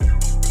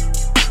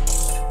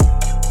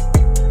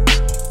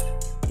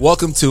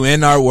Welcome to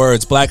In Our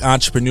Words, Black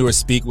Entrepreneurs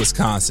Speak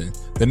Wisconsin.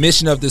 The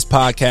mission of this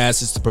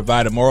podcast is to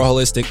provide a more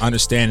holistic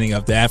understanding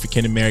of the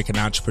African-American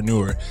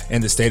entrepreneur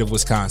in the state of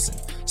Wisconsin.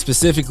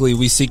 Specifically,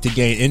 we seek to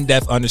gain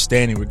in-depth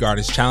understanding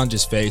regarding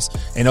challenges faced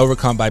and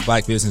overcome by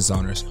Black business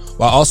owners,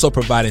 while also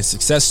providing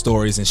success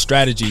stories and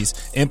strategies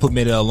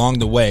implemented along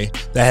the way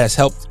that has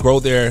helped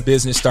grow their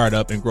business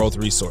startup and growth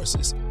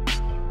resources.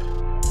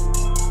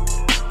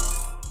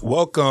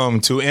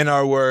 Welcome to In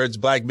Our Words,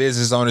 Black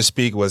Business Owners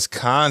Speak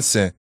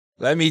Wisconsin.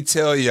 Let me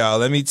tell y'all,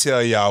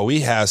 we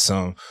have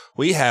some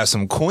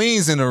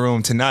queens in the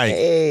room tonight.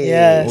 Hey.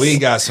 Yes. We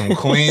got some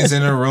queens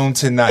in the room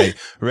tonight,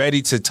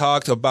 ready to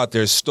talk about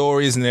their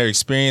stories and their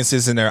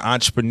experiences and their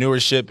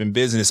entrepreneurship and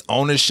business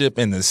ownership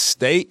in the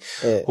state.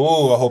 Yeah.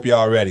 Ooh, I hope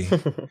y'all ready.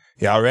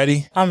 Y'all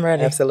ready? I'm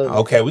ready. Absolutely.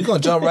 Okay, we're going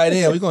to jump right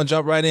in. We're going to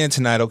jump right in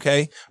tonight,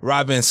 okay?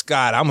 Robin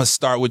Scott, I'm going to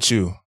start with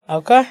you.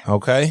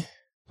 Okay.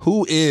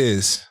 Who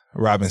is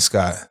Robin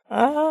Scott?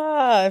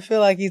 I feel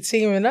like you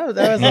teaming up.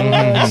 That was a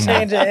little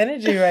exchange of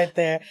energy right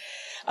there.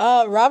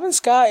 Robin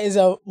Scott is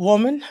a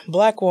woman,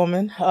 Black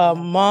woman,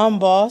 mom,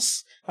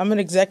 boss. I'm an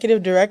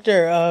executive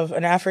director of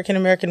an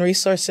African-American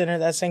resource center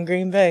that's in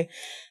Green Bay,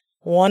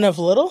 one of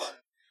little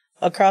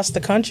across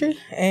the country.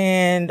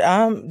 And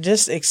I'm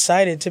just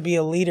excited to be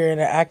a leader and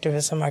an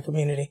activist in my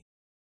community.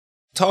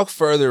 Talk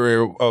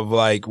further of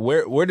like,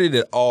 where did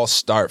it all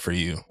start for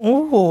you?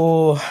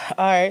 Ooh, all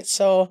right.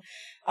 So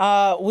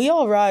We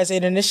All Rise,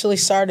 it initially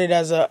started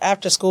as an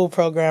after-school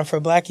program for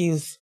Black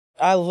youth.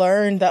 I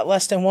learned that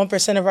less than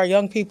 1% of our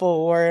young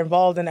people were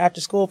involved in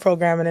after-school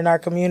programming in our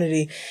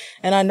community.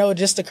 And I know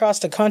just across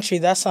the country,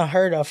 that's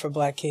unheard of for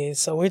Black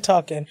kids. So we're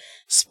talking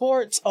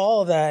sports,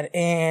 all that.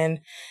 And,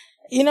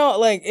 you know,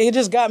 like, it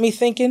just got me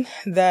thinking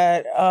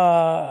that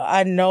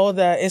I know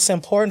that it's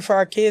important for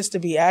our kids to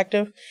be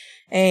active.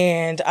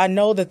 And I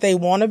know that they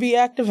want to be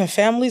active and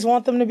families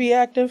want them to be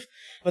active.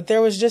 But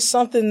there was just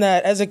something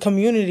that as a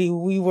community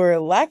we were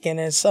lacking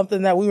and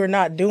something that we were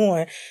not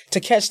doing to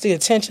catch the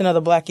attention of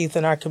the Black youth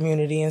in our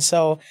community. And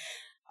so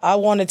I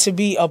wanted to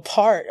be a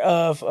part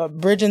of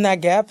bridging that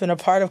gap and a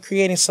part of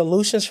creating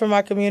solutions for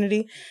my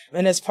community.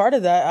 And as part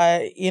of that,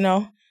 I,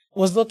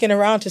 was looking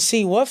around to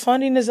see what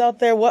funding is out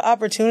there, what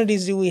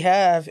opportunities do we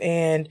have,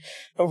 and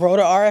wrote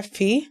an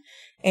RFP.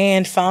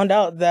 And found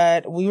out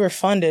that we were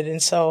funded.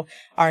 And so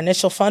our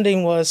initial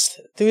funding was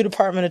through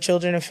Department of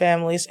Children and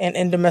Families and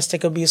in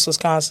Domestic Abuse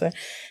Wisconsin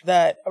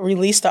that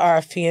released the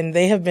RFP. And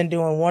they have been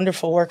doing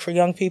wonderful work for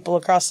young people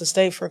across the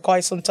state for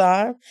quite some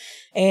time.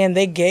 And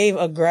they gave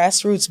a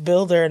grassroots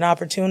builder an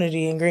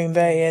opportunity in Green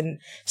Bay. And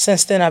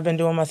since then, I've been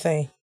doing my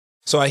thing.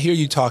 So I hear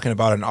you talking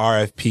about an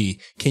RFP.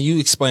 Can you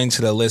explain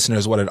to the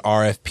listeners what an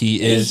RFP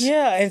is?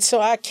 Yeah. And so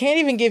I can't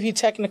even give you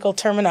technical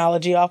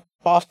terminology off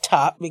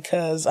top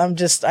because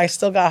I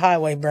still got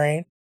highway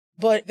brain,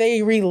 but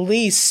they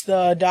release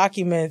the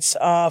documents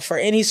for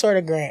any sort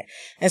of grant.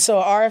 And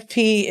so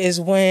RFP is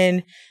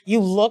when you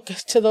look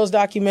to those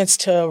documents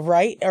to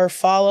write or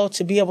follow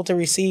to be able to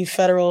receive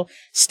federal,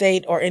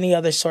 state, or any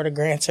other sort of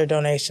grants or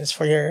donations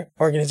for your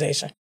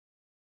organization.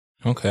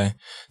 Okay.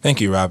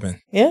 Thank you, Robin.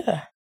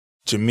 Yeah.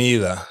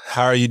 Jamila,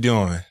 how are you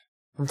doing?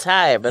 I'm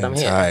tired, but I'm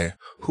here. Tired.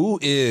 Who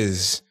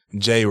is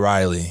Jay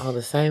Riley? Oh,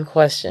 the same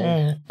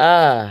question.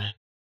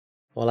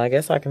 Well, I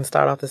guess I can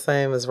start off the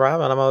same as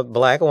Robin. I'm a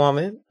Black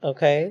woman,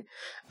 okay?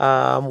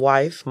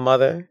 Wife,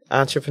 mother,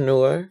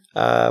 entrepreneur,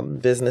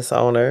 business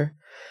owner,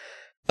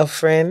 a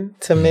friend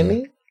to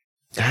many.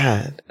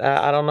 God,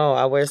 I don't know.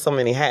 I wear so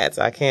many hats.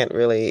 I can't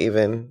really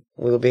even,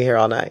 we'll be here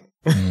all night.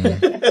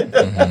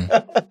 The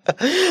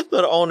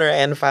owner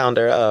and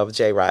founder of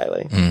Jay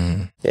Riley.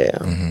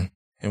 Yeah.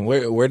 And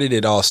where did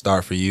it all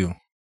start for you?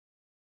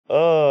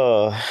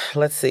 Oh,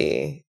 let's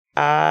see.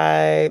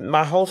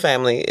 My whole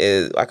family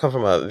I come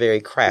from a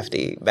very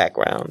crafty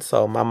background.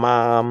 So my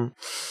mom,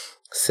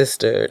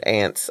 sister,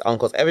 aunts,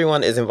 uncles,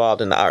 everyone is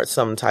involved in the arts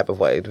some type of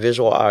way.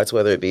 Visual arts,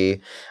 whether it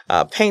be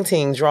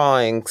painting,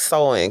 drawing,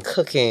 sewing,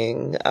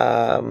 cooking,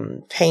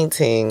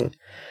 painting,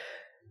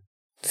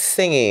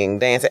 singing,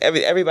 dancing.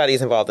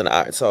 Everybody's involved in the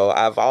arts. So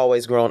I've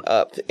always grown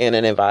up in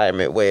an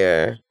environment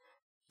where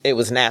it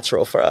was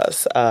natural for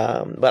us.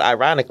 But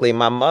ironically,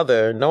 my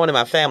mother, no one in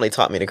my family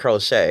taught me to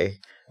crochet.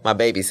 My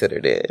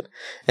babysitter did.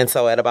 And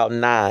so at about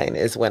 9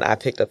 is when I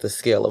picked up the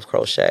skill of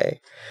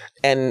crochet.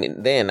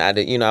 And then I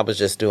was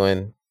just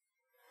doing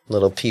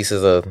little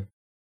pieces of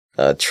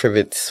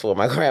trivets for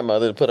my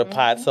grandmother to put her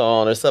pots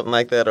on or something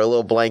like that, or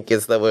little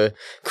blankets that were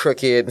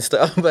crooked and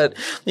stuff. But,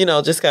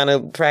 just kind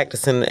of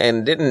practicing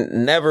and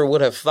never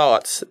would have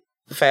thought,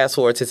 fast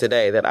forward to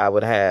today, that I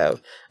would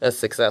have a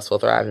successful,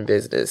 thriving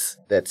business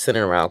that's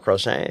centered around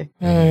crocheting.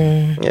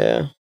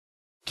 Yeah.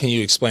 Can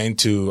you explain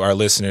to our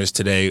listeners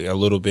today a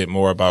little bit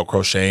more about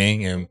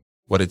crocheting and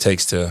what it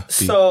takes to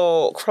be?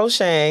 So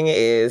crocheting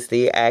is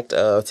the act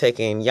of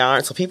taking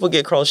yarn. So people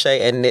get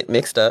crochet and knit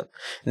mixed up.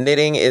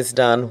 Knitting is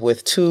done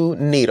with 2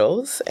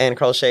 needles and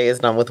crochet is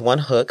done with 1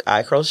 hook.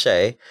 I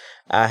crochet.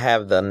 I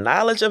have the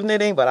knowledge of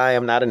knitting, but I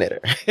am not a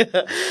knitter.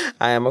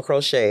 I am a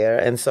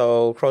crocheter. And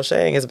so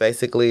crocheting is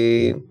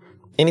basically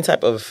any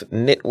type of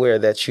knitwear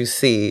that you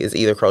see is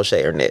either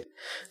crochet or knit.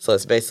 So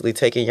it's basically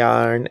taking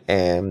yarn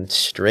and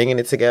stringing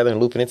it together and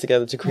looping it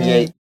together to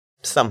create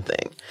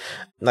something.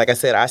 Like I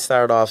said, I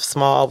started off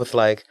small with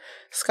like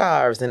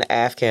scarves and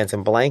afghans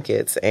and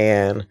blankets.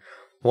 And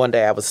one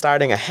day I was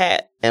starting a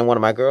hat and one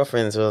of my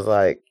girlfriends was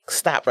like,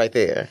 stop right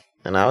there.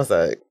 And I was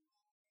like,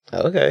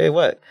 okay,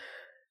 what?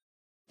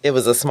 It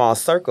was a small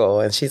circle,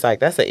 and she's like,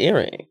 that's an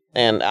earring.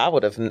 And I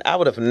would have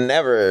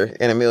never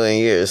in a million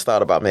years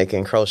thought about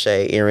making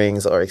crochet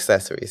earrings or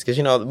accessories. Because,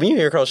 when you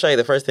hear crochet,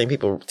 the first thing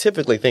people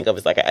typically think of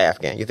is like an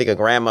Afghan. You think of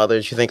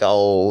grandmothers, you think of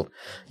old,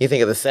 you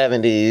think of the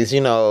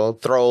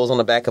 70s, throws on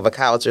the back of a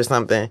couch or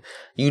something.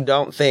 You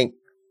don't think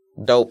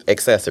dope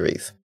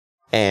accessories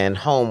and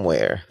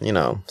homeware,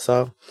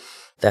 So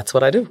that's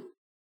what I do.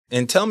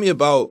 And tell me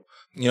about,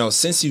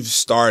 since you've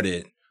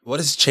started, what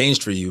has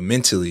changed for you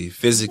mentally,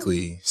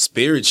 physically,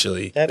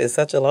 spiritually? That is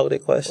such a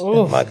loaded question. Ooh.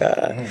 Oh, my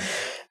God.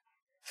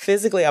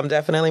 Physically, I'm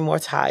definitely more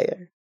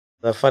tired.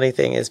 The funny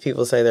thing is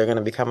people say they're going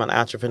to become an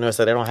entrepreneur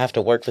so they don't have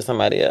to work for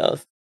somebody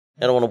else.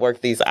 They don't want to work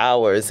these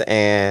hours.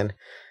 And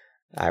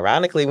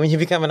ironically, when you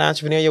become an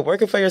entrepreneur, you're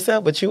working for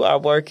yourself, but you are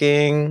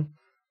working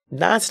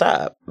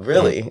nonstop,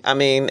 really. I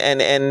mean,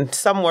 and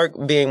some work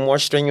being more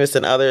strenuous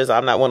than others.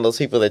 I'm not one of those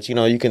people that,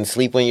 you can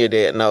sleep when you're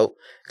dead. No,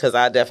 because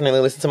I definitely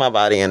listen to my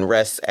body and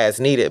rest as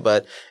needed.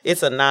 But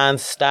it's a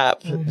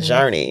nonstop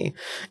journey.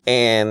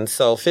 And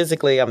so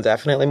physically, I'm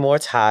definitely more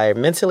tired.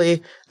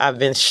 Mentally, I've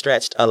been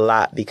stretched a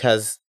lot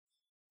because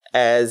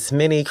as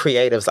many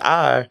creatives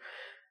are,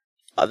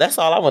 that's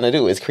all I want to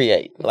do is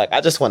create. Like, I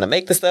just want to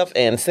make the stuff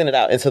and send it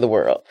out into the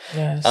world.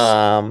 Yes.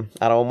 I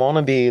don't want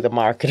to be the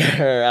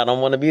marketer. I don't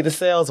want to be the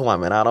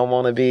saleswoman. I don't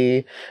want to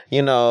be,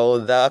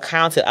 the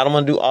accountant. I don't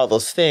want to do all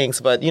those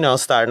things. But,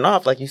 starting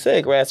off, like you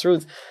said,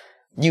 grassroots,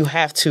 you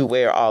have to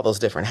wear all those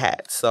different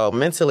hats. So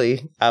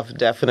mentally, I've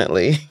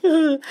definitely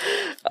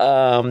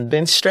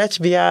been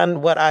stretched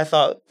beyond what I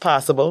thought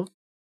possible.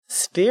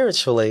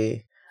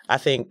 Spiritually, I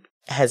think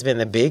has been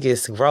the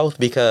biggest growth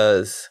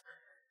because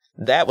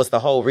that was the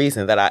whole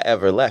reason that I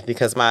ever left,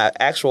 because my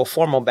actual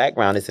formal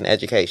background is in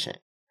education.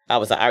 I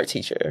was an art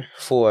teacher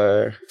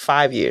for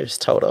 5 years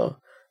total.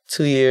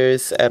 2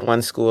 years at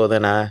one school,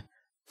 then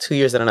 2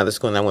 years at another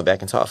school, and I went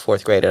back and taught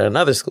fourth grade at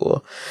another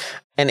school.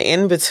 And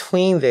in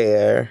between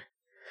there,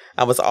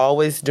 I was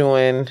always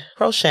doing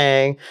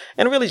crocheting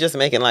and really just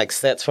making like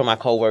sets for my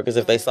coworkers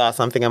if they saw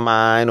something of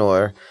mine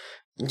or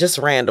just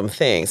random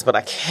things. But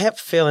I kept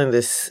feeling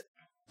this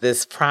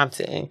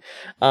prompting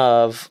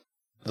of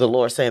the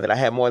Lord saying that I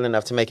had more than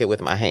enough to make it with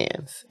my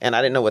hands. And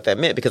I didn't know what that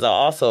meant because I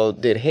also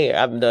did hair.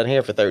 I've done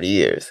hair for 30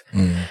 years.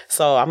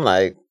 So I'm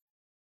like,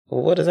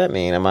 well, what does that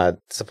mean? Am I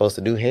supposed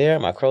to do hair?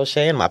 Am I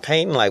crocheting? Am I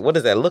painting? Like, what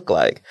does that look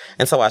like?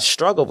 And so I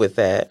struggled with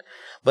that.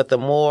 But the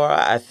more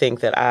I think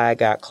that I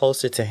got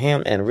closer to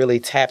him and really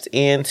tapped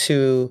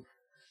into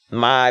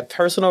my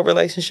personal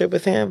relationship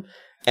with him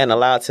and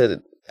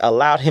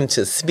allowed him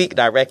to speak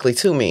directly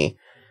to me,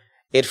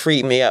 it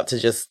freed me up to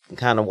just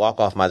kind of walk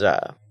off my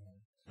job.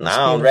 Now,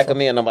 I don't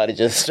recommend nobody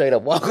just straight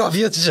up walk off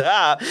your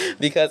job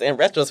because in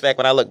retrospect,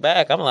 when I look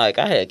back, I'm like,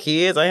 I had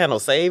kids. I had no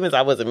savings.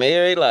 I wasn't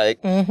married. Like,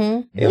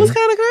 it was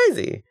kind of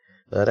crazy.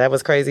 But that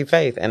was crazy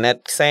faith. And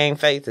that same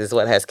faith is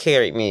what has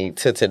carried me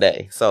to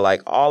today. So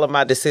like all of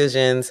my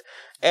decisions,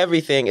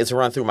 everything is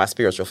run through my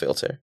spiritual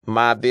filter.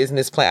 My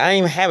business plan, I didn't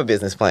even have a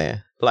business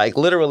plan. Like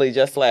literally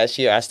just last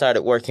year, I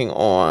started working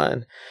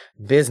on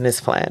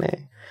business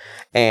planning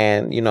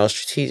and,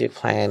 strategic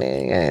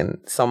planning. And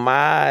so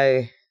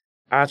my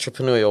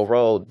entrepreneurial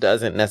role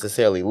doesn't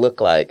necessarily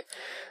look like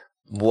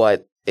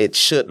what it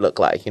should look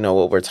like,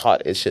 what we're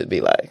taught it should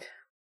be like.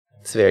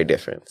 It's very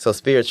different. So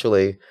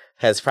spiritually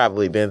has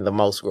probably been the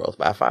most growth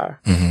by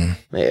far.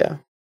 Yeah.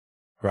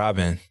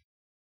 Robin,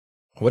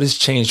 what has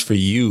changed for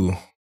you,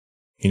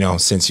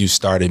 since you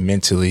started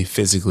mentally,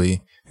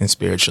 physically, and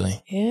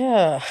spiritually?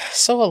 Yeah,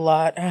 so a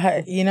lot.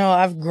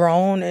 I've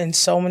grown in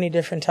so many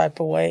different type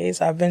of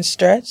ways. I've been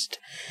stretched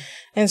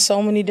in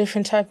so many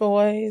different type of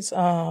ways.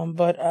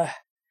 But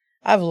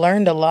I've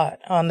learned a lot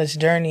on this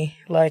journey,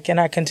 and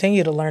I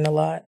continue to learn a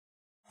lot.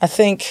 I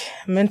think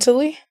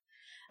mentally,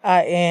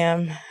 I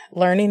am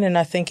learning, and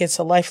I think it's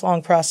a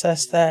lifelong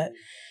process that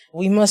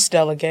we must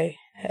delegate.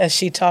 As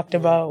she talked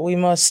about, we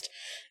must,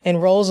 in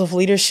roles of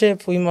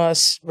leadership, we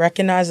must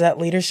recognize that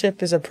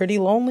leadership is a pretty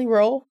lonely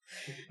role.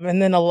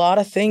 And then a lot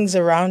of things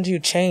around you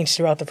change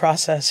throughout the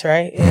process,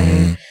 right?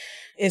 And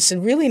it's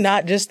really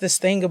not just this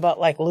thing about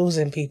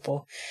losing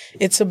people.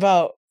 It's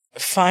about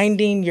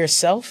finding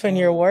yourself in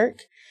your work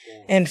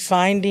and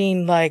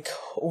finding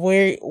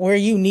where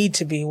you need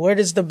to be. Where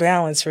does the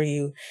balance for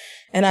you?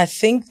 And I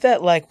think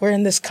that we're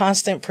in this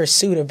constant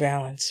pursuit of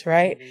balance,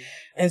 right?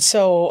 And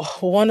so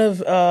one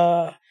of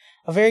a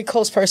very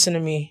close person to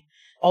me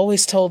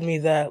always told me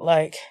that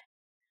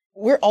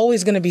we're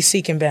always going to be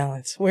seeking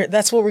balance.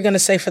 That's what we're going to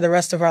say for the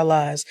rest of our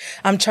lives.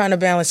 I'm trying to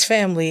balance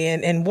family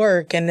and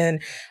work, and then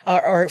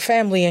or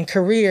family and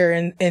career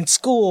and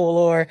school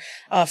or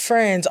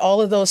friends,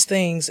 all of those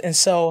things. And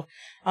so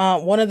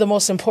one of the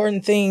most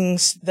important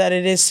things that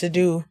it is to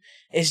do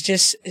is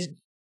just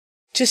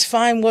just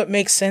find what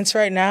makes sense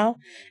right now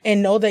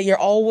and know that you're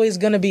always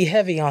going to be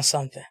heavy on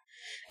something.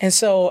 And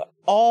so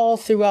all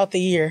throughout the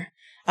year,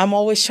 I'm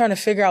always trying to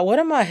figure out, what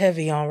am I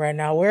heavy on right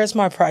now? Where's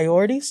my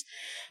priorities?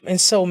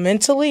 And so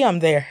mentally, I'm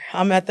there.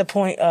 I'm at the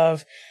point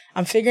of,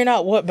 I'm figuring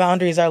out what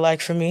boundaries are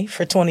like for me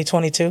for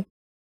 2022.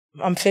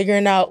 I'm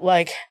figuring out,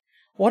 like,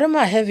 what am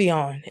I heavy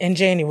on in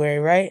January,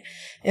 right?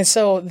 And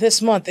so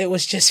this month, it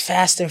was just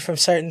fasting from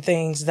certain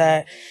things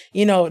that,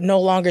 no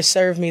longer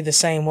serve me the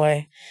same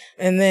way.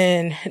 And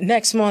then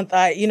next month,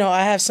 I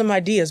have some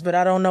ideas, but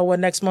I don't know what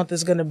next month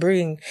is going to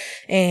bring.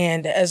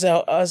 And as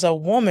a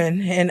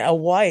woman and a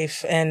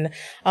wife and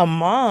a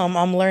mom,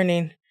 I'm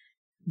learning,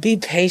 be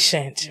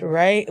patient,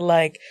 right?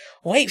 Like,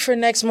 wait for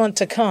next month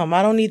to come.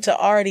 I don't need to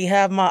already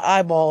have my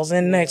eyeballs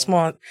in next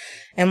month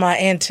and my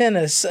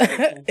antennas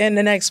in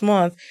the next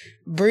month.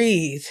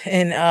 Breathe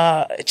and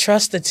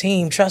trust the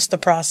team, trust the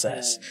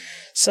process.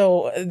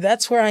 So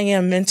that's where I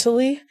am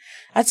mentally.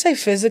 I'd say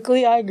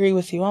physically, I agree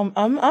with you.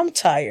 I'm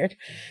tired.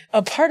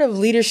 A part of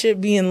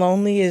leadership being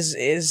lonely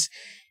is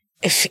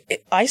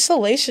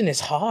isolation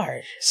is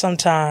hard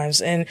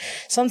sometimes, and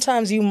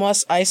sometimes you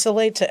must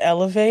isolate to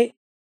elevate.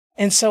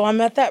 And so I'm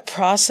at that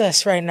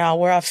process right now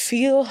where I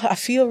feel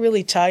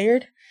really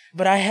tired,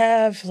 but I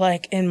have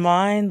in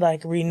mind,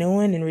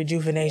 renewing and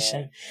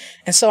rejuvenation.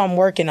 And so I'm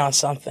working on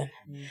something,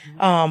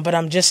 but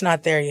I'm just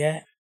not there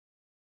yet.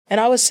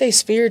 And I would say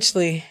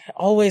spiritually,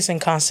 always in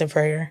constant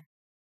prayer.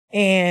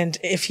 And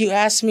if you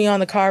ask me on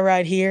the car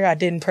ride here, I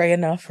didn't pray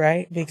enough,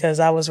 right? Because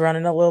I was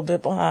running a little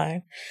bit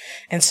behind.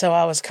 And so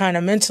I was kind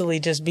of mentally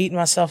just beating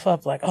myself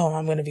up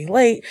I'm going to be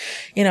late.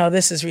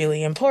 This is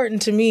really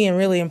important to me and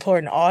really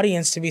important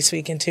audience to be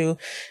speaking to.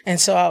 And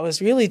so I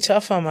was really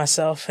tough on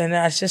myself. And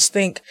I just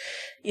think,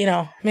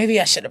 maybe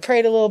I should have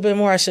prayed a little bit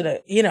more. I should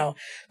have,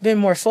 been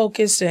more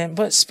focused.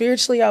 But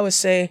spiritually, I would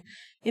say,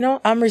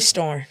 I'm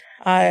restoring.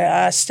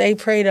 I stay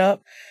prayed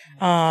up.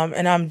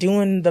 And I'm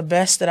doing the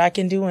best that I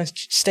can do and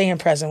staying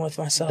present with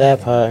myself.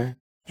 That part.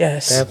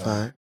 Yes. That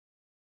part.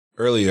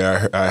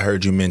 Earlier, I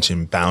heard you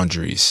mention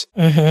boundaries.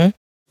 Mm-hmm.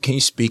 Can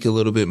you speak a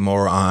little bit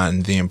more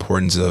on the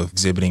importance of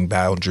exhibiting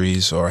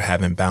boundaries or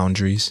having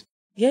boundaries?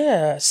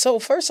 Yeah. So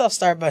first I'll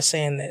start by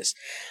saying this.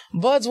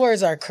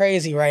 Buzzwords are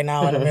crazy right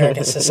now in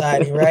American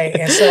society, right?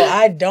 And so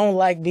I don't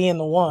like being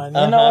the one.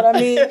 You know what I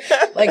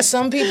mean?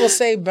 Some people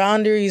say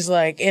boundaries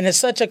and it's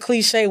such a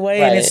cliche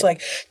way, and it's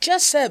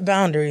just set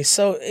boundaries.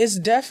 So it's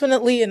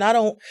definitely, and I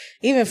don't,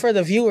 even for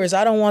the viewers,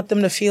 I don't want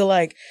them to feel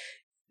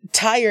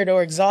tired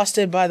or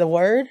exhausted by the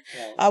word.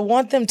 Right. I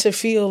want them to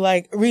feel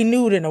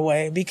renewed in a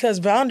way, because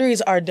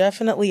boundaries are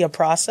definitely a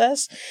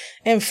process.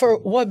 And for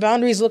what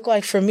boundaries look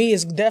like for me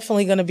is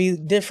definitely going to be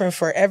different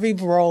for every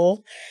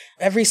role,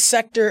 every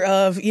sector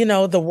of,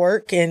 the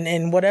work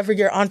and whatever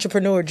your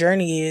entrepreneur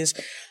journey is.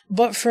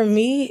 But for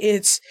me,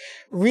 it's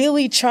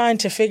really trying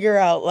to figure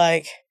out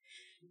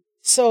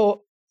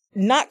so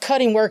not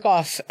cutting work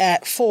off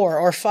at 4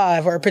 or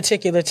 5 or a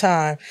particular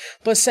time,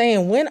 but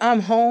saying when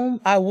I'm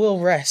home, I will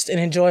rest and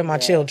enjoy my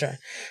children,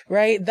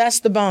 right?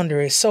 That's the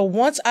boundary. So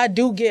once I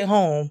do get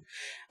home,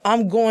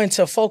 I'm going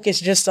to focus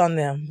just on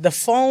them. The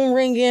phone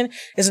ringing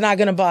is not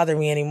going to bother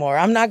me anymore.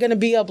 I'm not going to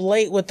be up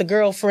late with the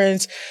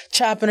girlfriends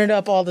chopping it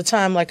up all the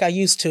time like I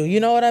used to. You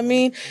know what I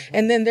mean?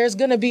 And then there's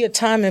going to be a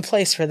time and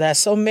place for that.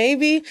 So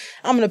maybe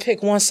I'm going to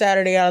pick one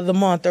Saturday out of the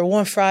month or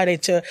one Friday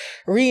to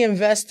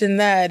reinvest in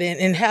that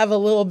and have a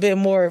little bit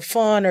more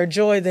fun or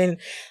joy than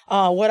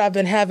what I've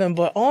been having.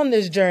 But on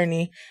this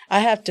journey, I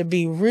have to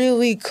be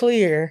really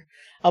clear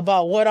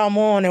about what I'm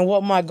on and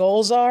what my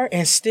goals are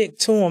and stick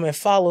to them and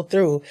follow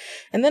through.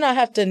 And then I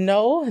have to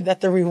know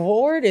that the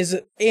reward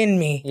is in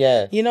me.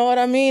 Yeah. You know what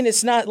I mean?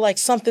 It's not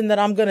something that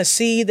I'm going to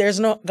see. There's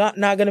not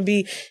going to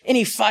be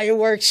any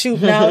fireworks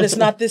shooting out. It's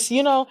not this,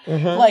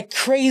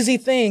 crazy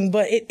thing,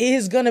 but it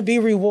is going to be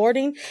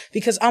rewarding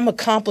because I'm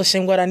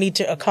accomplishing what I need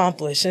to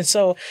accomplish. And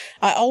so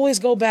I always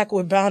go back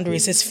with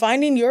boundaries. It's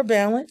finding your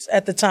balance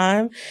at the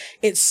time.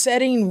 It's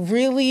setting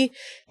really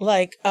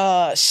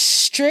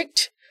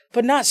strict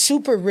but not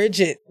super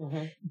rigid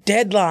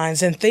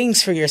deadlines and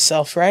things for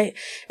yourself, right?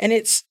 And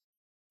it's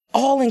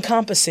all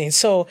encompassing.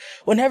 So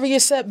whenever you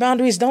set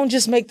boundaries, don't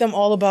just make them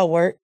all about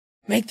work.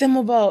 Make them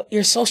about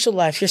your social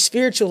life, your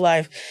spiritual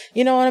life,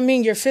 you know what I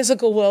mean? Your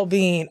physical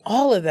well-being,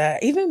 all of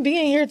that. Even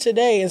being here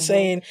today and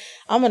saying,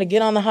 I'm going to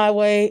get on the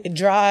highway,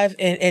 drive,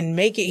 and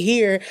make it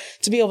here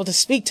to be able to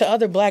speak to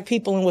other Black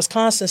people in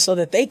Wisconsin so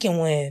that they can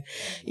win.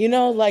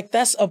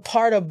 That's a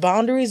part of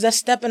boundaries. That's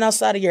stepping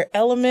outside of your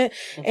element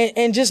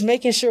and just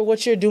making sure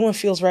what you're doing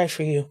feels right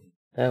for you.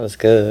 That was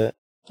good.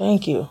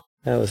 Thank you.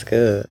 That was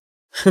good.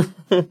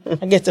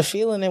 I get the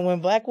feeling that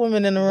when Black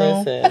women in the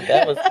room. Listen,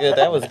 that was good.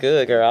 That was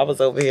good, girl. I was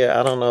over here.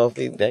 I don't know if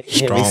they can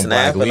hear me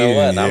snapping or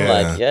what. I'm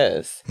like,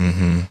 yes.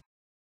 Mm-hmm.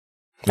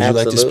 Would you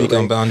like to speak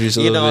on boundaries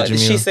a little bit,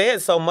 Jamila? She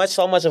said so much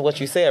of what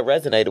you said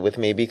resonated with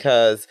me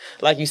because,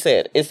 like you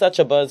said, it's such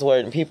a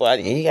buzzword and people,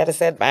 you got to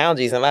set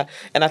boundaries. And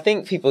I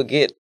think people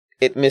get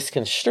it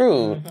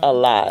misconstrued a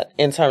lot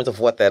in terms of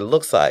what that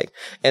looks like.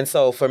 And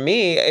so for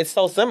me, it's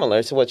so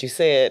similar to what you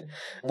said.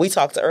 We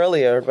talked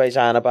earlier,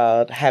 Rajon,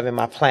 about having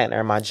my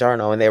planner, my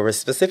journal, and there were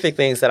specific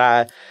things that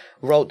I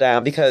wrote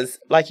down because,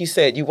 like you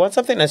said, you want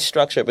something that's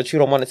structured, but you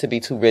don't want it to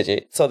be too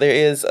rigid. So there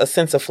is a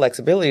sense of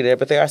flexibility there,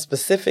 but there are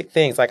specific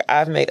things. Like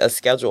I've made a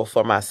schedule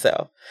for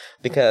myself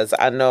because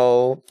I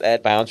know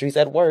that boundaries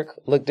at work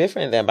look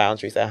different than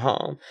boundaries at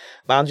home.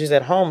 Boundaries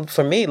at home,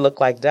 for me,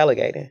 look like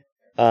delegating.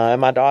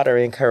 And my daughter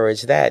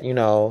encouraged that,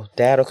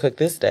 Dad will cook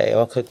this day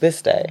or cook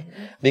this day.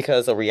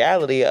 Because the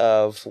reality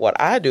of what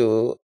I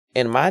do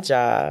in my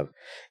job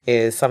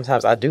is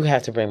sometimes I do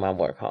have to bring my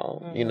work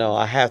home.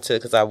 I have to,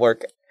 because I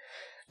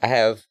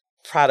have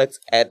products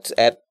at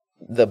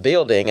the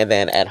building and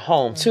then at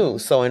home too.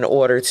 So in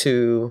order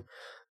to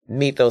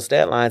meet those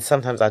deadlines,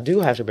 sometimes I do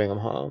have to bring them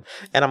home.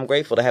 And I'm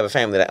grateful to have a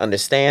family that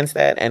understands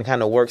that and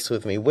kind of works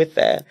with me with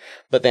that.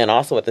 But then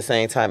also at the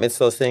same time, it's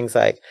those things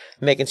like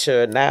making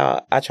sure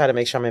now I try to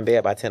make sure I'm in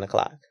bed by 10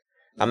 o'clock.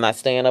 I'm not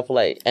staying up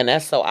late. And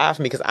that's so odd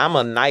for me because I'm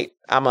a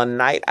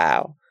night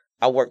owl.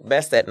 I work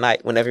best at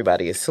night when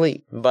everybody is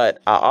asleep. But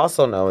I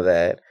also know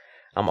that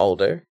I'm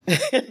older.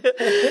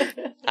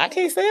 I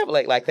can't stay up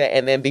late like that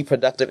and then be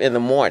productive in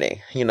the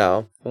morning.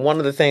 One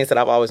of the things that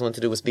I've always wanted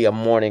to do was be a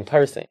morning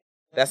person.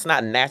 That's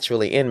not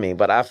naturally in me,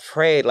 but I've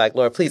prayed like,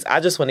 Lord, please, I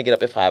just want to get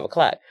up at 5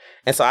 o'clock.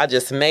 And so I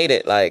just made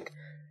it like,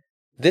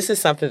 this is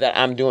something that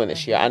I'm doing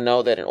this year. I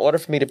know that in order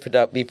for me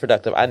to be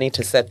productive, I need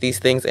to set these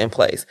things in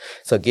place.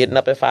 So getting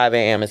up at 5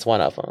 a.m. is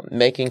one of them.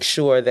 Making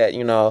sure that,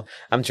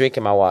 I'm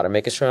drinking my water,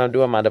 making sure I'm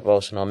doing my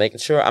devotional, making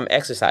sure I'm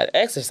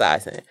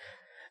exercising.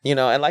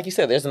 And like you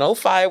said, there's no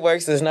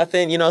fireworks. There's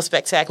nothing,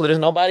 spectacular. There's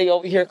nobody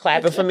over here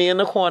clapping for me in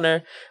the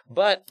corner,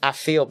 but I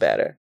feel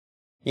better.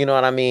 You know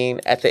what I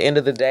mean? At the end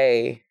of the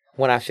day,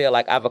 when I feel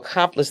like I've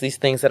accomplished these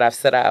things that I've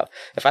set out,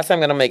 if I say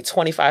I'm going to make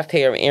 25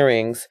 pair of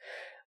earrings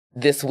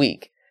this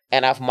week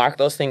and I've marked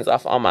those things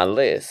off on my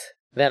list,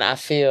 then I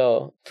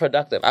feel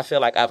productive. I feel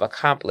like I've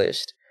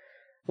accomplished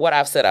what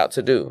I've set out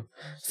to do.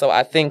 So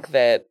I think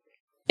that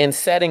in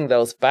setting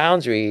those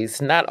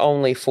boundaries, not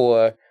only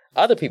for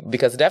other people,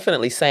 because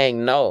definitely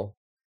saying no.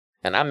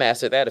 And I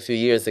mastered that a few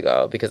years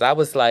ago because I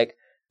was like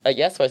a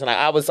yes person.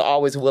 I was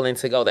always willing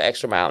to go the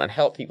extra mile and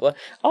help people.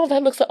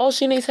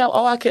 She needs help.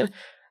 Oh, I can.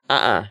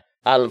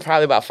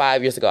 Probably about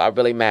 5 years ago, I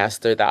really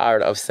mastered the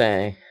art of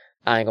saying,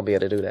 I ain't gonna be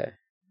able to do that.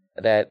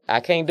 That I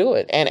can't do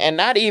it.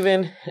 And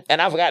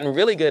I've gotten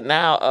really good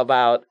now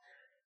about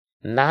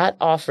not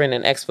offering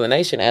an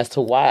explanation as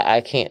to why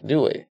I can't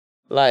do it.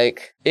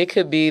 Like, it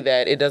could be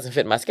that it doesn't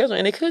fit my schedule,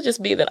 and it could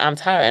just be that I'm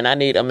tired and I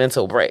need a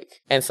mental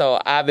break. And so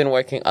I've been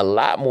working a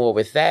lot more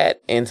with that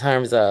in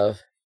terms of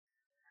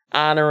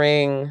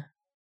honoring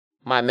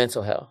my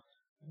mental health.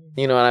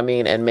 You know what I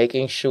mean? And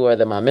making sure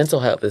that my mental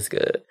health is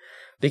good.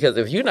 Because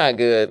if you're not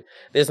good,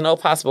 there's no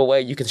possible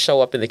way you can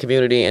show up in the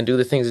community and do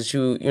the things that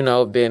you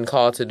been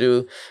called to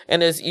do.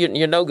 And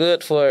you're no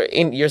good for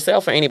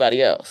yourself or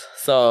anybody else.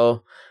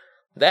 So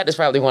that is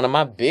probably one of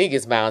my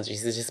biggest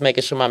boundaries, is just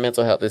making sure my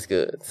mental health is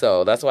good.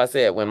 So that's why I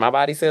said, when my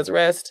body says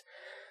rest,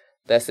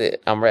 that's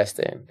it. I'm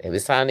resting. If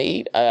it's time to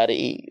eat, I gotta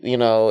eat.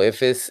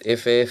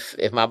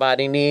 If my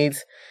body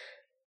needs,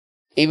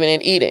 even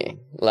in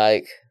eating,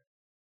 like,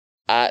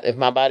 if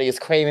my body is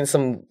craving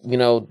some,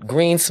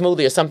 green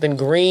smoothie or something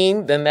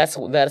green, then that's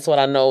what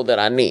I know that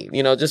I need.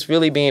 Just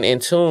really being in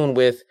tune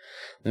with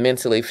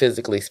mentally,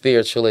 physically,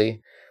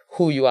 spiritually,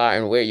 who you are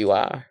and where you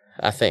are,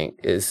 I think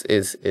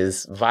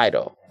is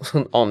vital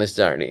on this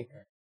journey.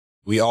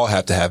 We all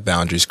have to have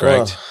boundaries,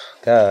 correct? Oh,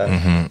 God.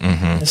 Mm-hmm,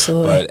 mm-hmm.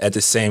 Absolutely. But at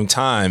the same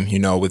time,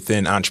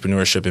 within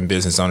entrepreneurship and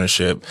business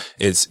ownership,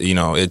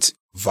 it's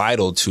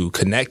vital to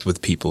connect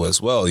with people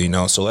as well,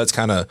 So let's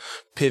kind of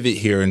pivot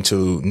here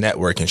into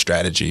networking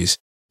strategies.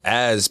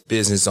 As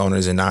business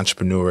owners and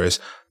entrepreneurs,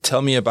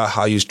 tell me about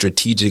how you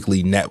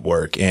strategically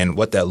network and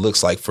what that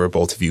looks like for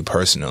both of you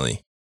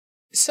personally.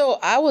 So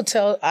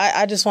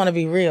I just want to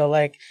be real.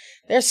 Like,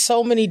 there's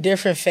so many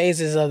different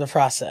phases of the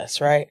process,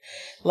 right?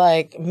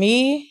 Like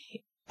me,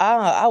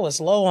 I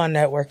was low on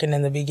networking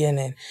in the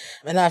beginning.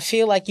 And I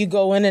feel like you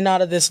go in and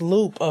out of this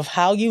loop of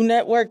how you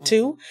network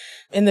too.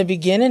 In the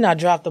beginning, I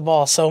dropped the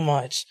ball so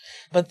much.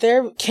 But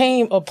there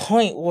came a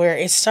point where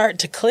it started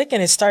to click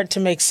and it started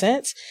to make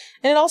sense.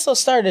 And it also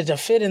started to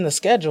fit in the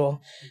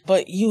schedule.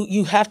 But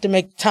you have to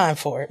make time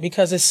for it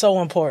because it's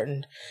so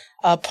important.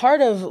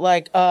 Part of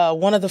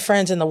one of the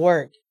friends in the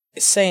work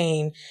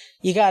saying,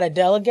 you got to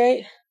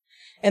delegate.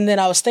 And then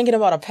I was thinking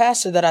about a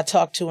pastor that I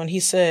talked to, and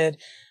he said,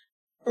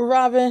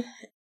 Robin,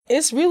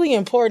 it's really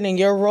important in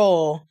your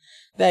role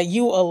that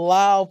you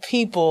allow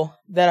people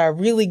that are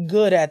really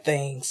good at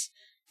things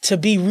to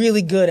be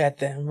really good at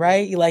them,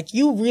 right? Like,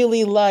 you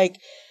really like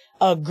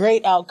a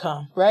great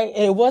outcome, right?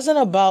 It wasn't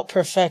about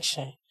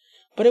perfection,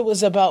 but it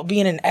was about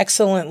being an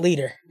excellent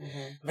leader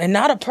and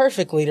not a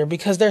perfect leader,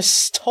 because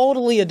there's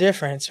totally a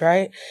difference,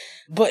 right?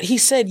 But he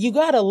said, you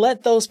got to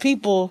let those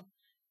people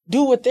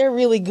do what they're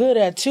really good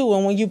at too.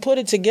 And when you put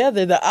it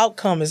together, the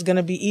outcome is going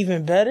to be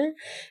even better.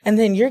 And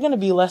then you're going to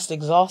be less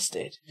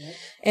exhausted.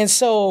 And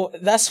so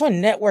that's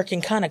when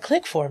networking kind of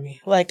clicked for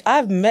me. Like,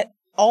 I've met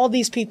all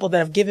these people that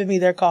have given me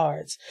their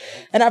cards,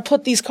 and I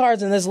put these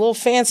cards in this little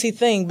fancy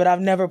thing, but I've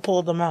never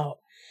pulled them out.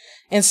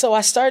 And so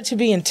I started to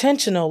be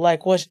intentional,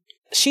 like what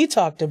she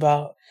talked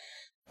about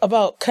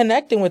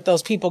connecting with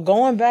those people,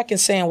 going back and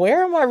saying,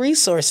 where are my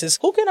resources?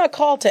 Who can I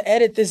call to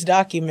edit this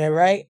document,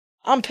 right?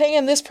 I'm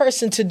paying this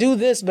person to do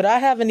this, but I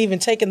haven't even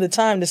taken the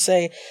time to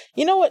say,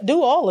 you know what,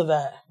 do all of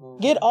that.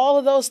 Get all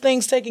of those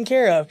things taken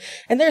care of.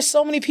 And there's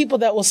so many people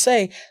that will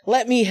say,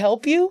 let me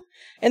help you.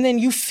 And then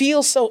you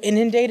feel so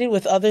inundated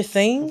with other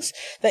things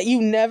that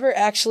you never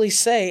actually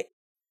say,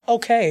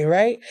 okay,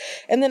 right?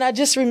 And then I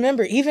just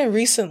remember, even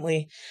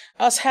recently,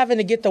 us having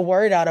to get the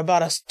word out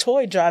about a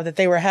toy drive that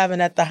they were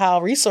having at the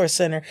Howe Resource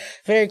Center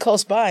very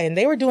close by. And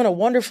they were doing a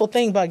wonderful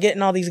thing by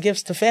getting all these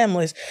gifts to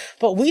families.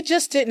 But we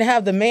just didn't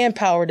have the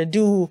manpower to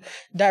do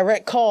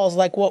direct calls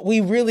like what we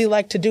really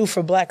like to do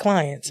for Black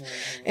clients.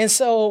 Mm-hmm. And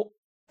so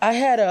I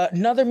had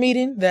another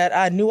meeting that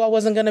I knew I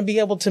wasn't going to be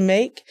able to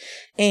make.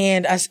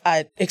 And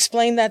I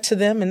explained that to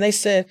them, and they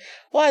said,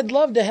 well, I'd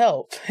love to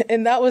help.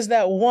 And that was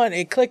that one.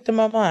 It clicked in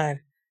my mind.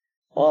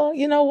 Well,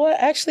 you know what?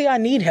 Actually, I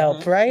need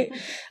help, right?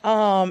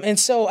 And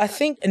so I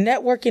think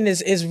networking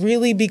is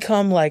really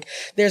become like,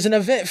 there's an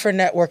event for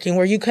networking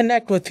where you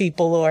connect with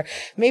people, or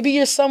maybe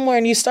you're somewhere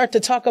and you start to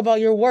talk about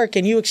your work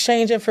and you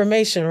exchange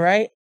information,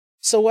 right?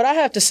 So what I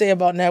have to say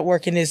about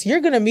networking is you're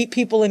going to meet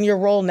people in your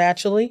role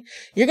naturally.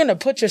 You're going to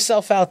put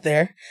yourself out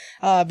there,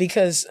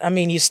 because, I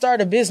mean, you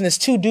start a business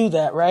to do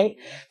that, right?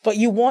 But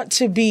you want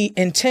to be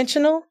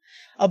intentional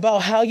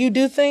about how you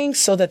do things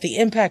so that the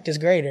impact is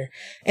greater.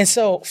 And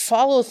so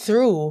follow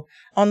through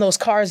on those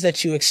cards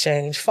that you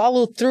exchange.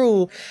 Follow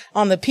through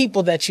on the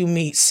people that you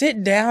meet.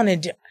 Sit down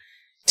and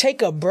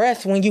take a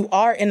breath when you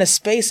are in a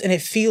space and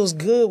it feels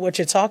good what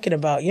you're talking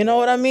about. You know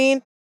what I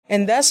mean?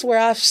 And that's where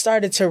I've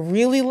started to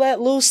really let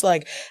loose.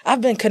 Like,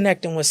 I've been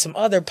connecting with some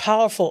other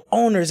powerful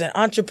owners and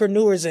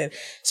entrepreneurs, and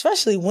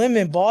especially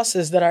women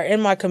bosses that are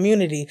in my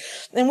community.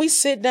 And we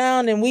sit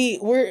down and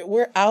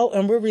we're out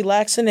and we're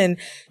relaxing. And,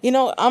 you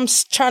know, I'm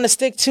trying to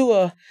stick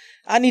to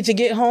I need to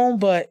get home,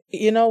 but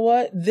you know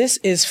what? This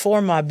is for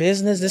my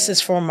business. This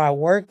is for my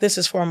work. This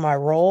is for my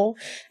role.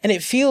 And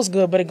it feels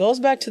good, but it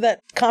goes back to that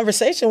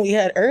conversation we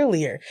had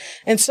earlier.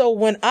 And so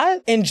when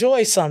I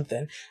enjoy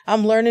something,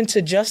 I'm learning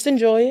to just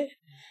enjoy it,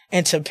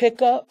 and to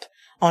pick up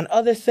on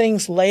other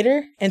things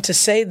later, and to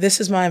say,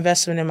 this is my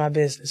investment in my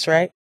business,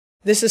 right?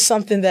 This is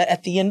something that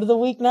at the end of the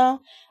week now,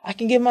 I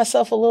can give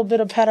myself a little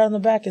bit of pat on the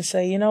back and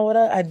say, you know what?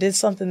 I did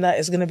something that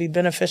is going to be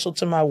beneficial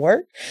to my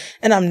work,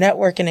 and I'm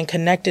networking and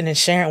connecting and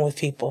sharing with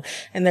people.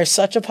 And there's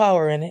such a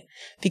power in it,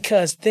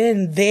 because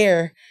then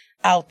they're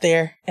out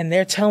there and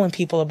they're telling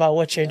people about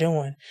what you're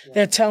doing.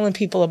 They're telling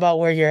people about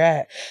where you're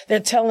at. They're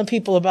telling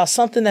people about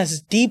something that's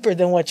deeper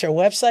than what your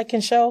website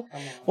can show,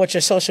 what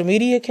your social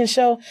media can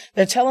show.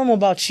 They're telling them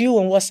about you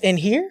and what's in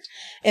here.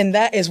 And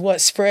that is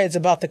what spreads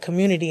about the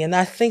community. And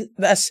I think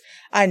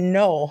I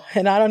know,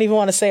 and I don't even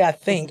want to say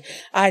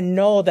I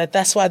know that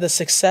that's why the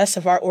success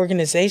of our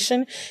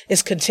organization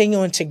is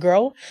continuing to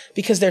grow,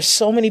 because there's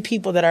so many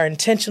people that are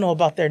intentional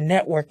about their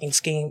networking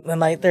scheme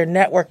and like their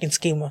networking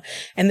schema.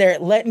 And they're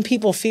letting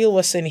people feel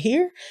what's in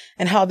here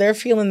and how they're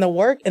feeling the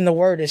work, and the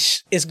word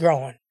is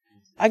growing.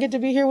 I get to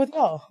be here with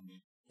y'all.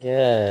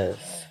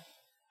 Yes.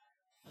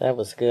 That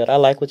was good. I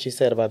like what you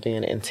said about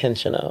being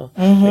intentional,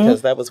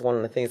 because that was one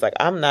of the things. Like,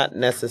 I'm not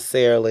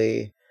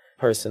necessarily a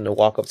person to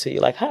walk up to you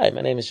like, hi, my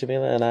name is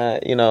Jamila,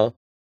 and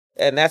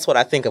and that's what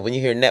I think of when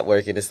you hear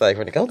networking. It's like,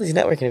 when you go to these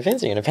networking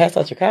events, you're going to pass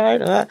out your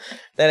card. That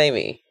ain't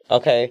me.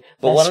 Okay.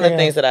 But one of the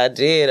things that I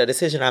did, a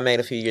decision I made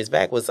a few years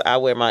back, was I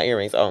wear my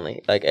earrings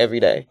only, like every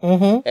day,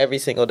 every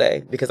single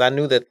day, because I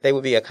knew that they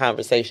would be a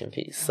conversation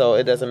piece. So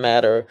it doesn't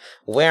matter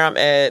where I'm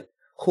at,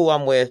 who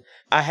I'm with,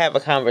 I have a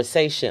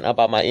conversation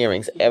about my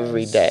earrings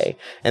every day.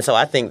 And so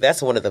I think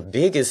that's one of the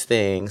biggest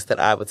things that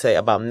I would say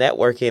about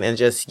networking and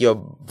just your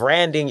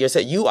branding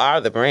yourself. You are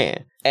the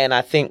brand. And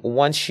I think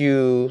once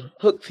you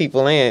hook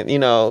people in,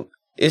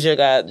 it's your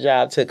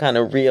job to kind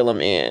of reel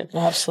them in.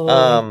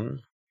 Absolutely.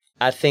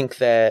 I think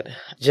that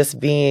just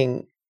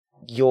being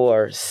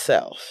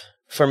yourself,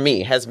 for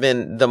me, has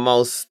been the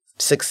most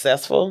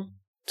successful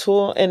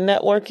tool in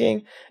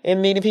networking and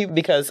meeting people,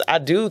 because I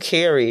do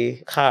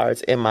carry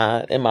cards in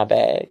my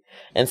bag.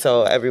 And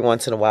so every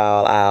once in a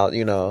while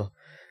I'll,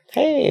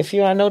 hey,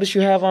 I notice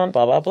you have on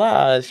blah, blah,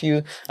 blah.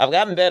 I've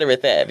gotten better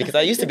at that, because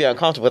I used to be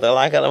uncomfortable with it.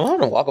 Like, I don't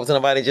want to walk up to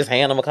somebody and just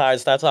hand them a card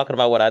and start talking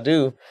about what I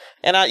do.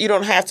 And you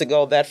don't have to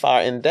go that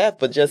far in depth,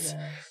 but just,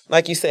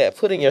 like you said,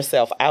 putting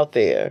yourself out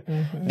there.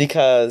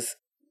 Because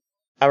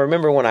I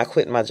remember when I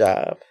quit my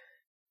job,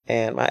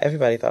 and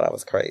everybody thought I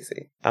was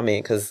crazy. I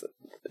mean, because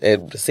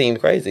it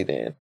seemed crazy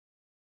then.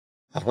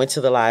 I went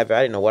to the library.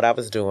 I didn't know what I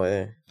was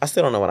doing. I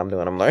still don't know what I'm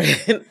doing. I'm learning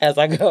as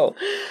I go.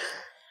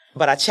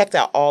 But I checked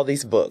out all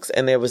these books,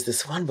 and there was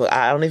this one book.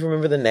 I don't even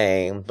remember the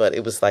name, but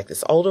it was like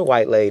this older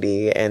white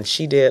lady, and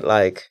she did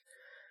like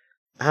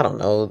I don't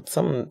know,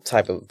 some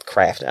type of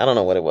craft. I don't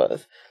know what it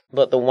was.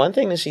 But the one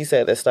thing that she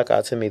said that stuck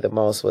out to me the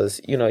most was,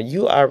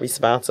 you are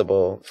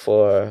responsible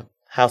for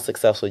how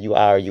successful you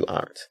are or you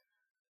aren't.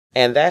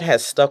 And that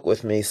has stuck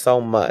with me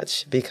so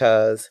much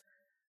because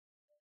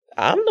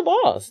I'm the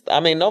boss.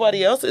 I mean,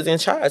 nobody else is in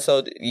charge.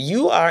 So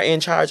you are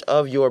in charge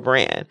of your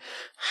brand.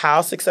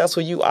 How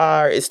successful you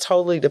are is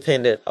totally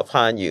dependent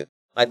upon you.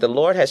 Like the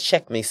Lord has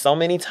checked me so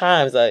many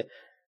times. Like,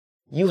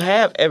 you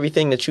have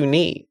everything that you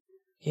need.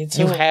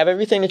 You have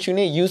everything that you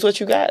need. Use what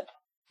you got.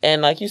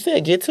 And like you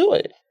said, get to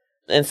it.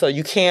 And so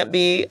you can't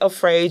be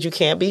afraid. You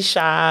can't be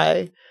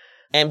shy,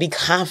 and be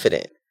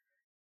confident.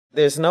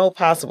 There's no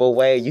possible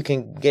way you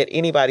can get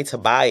anybody to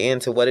buy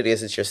into what it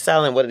is that you're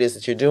selling, what it is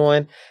that you're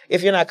doing,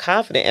 if you're not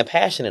confident and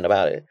passionate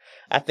about it.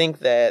 I think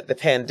that the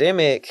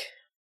pandemic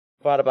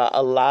brought about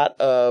a lot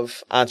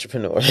of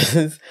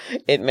entrepreneurs.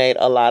 It made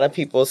a lot of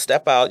people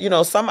step out,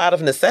 some out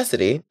of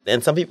necessity,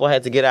 and some people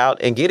had to get out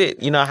and get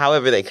it,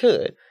 however they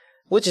could,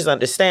 which is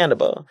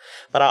understandable.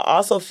 But I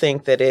also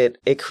think that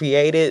it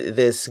created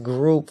this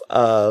group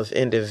of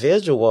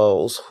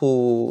individuals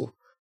who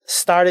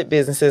started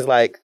businesses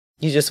like,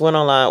 you just went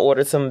online,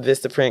 ordered some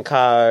Vistaprint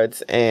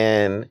cards,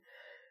 and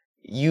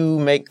you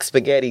make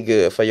spaghetti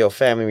good for your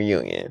family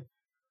reunion.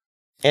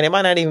 And it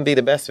might not even be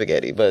the best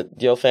spaghetti, but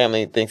your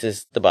family thinks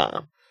it's the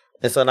bomb.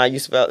 And so now you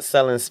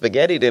selling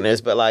spaghetti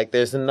dinners, but like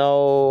there's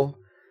no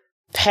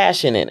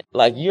passion in it.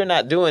 Like you're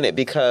not doing it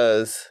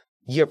because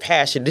you're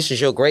passionate. This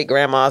is your great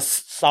grandma's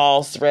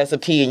sauce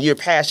recipe and you're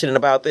passionate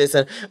about this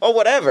or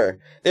whatever.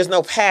 There's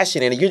no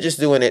passion in it. You're just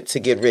doing it to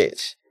get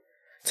rich,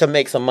 to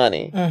make some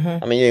money.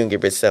 Mm-hmm. I mean, you didn't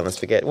get rich selling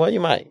spaghetti. Well,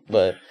 you might,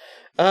 but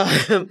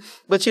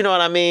you know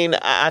what I mean?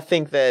 I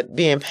think that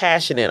being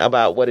passionate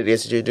about what it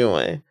is that you're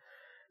doing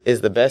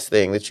is the best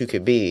thing that you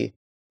could be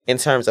in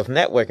terms of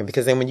networking,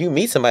 because then when you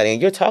meet somebody and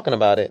you're talking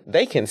about it,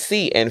 they can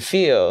see and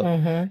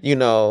feel,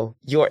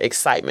 your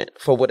excitement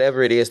for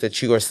whatever it is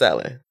that you are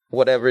selling,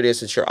 whatever it is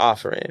that you're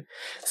offering.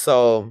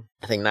 So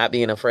I think not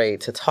being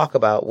afraid to talk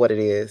about what it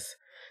is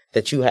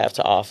that you have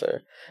to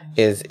offer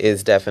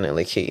is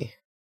definitely key.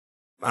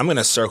 I'm going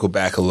to circle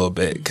back a little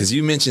bit because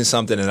you mentioned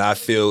something that I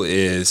feel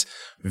is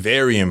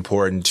very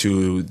important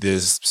to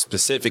this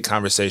specific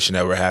conversation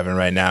that we're having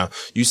right now.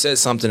 You said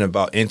something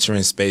about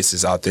entering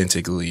spaces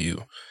authentically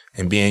you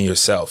and being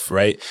yourself,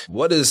 right?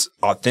 What does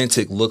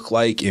authentic look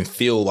like and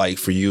feel like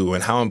for you?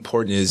 And how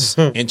important is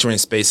entering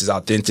spaces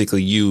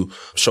authentically you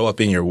show up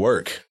in your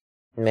work?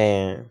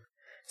 Man.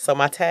 So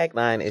my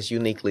tagline is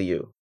uniquely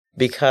you,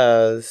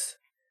 because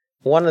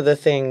one of the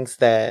things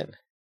that,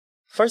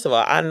 first of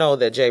all, I know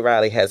that Jay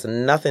Riley has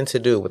nothing to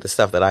do with the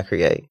stuff that I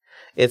create.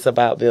 It's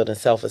about building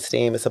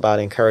self-esteem. It's about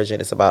encouraging.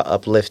 It's about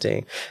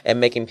uplifting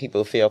and making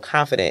people feel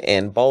confident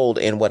and bold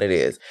in what it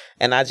is.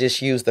 And I just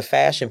use the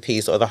fashion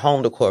piece or the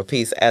home decor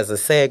piece as a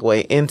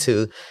segue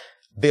into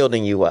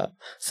building you up.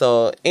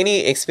 So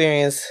any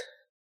experience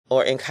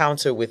or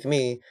encounter with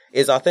me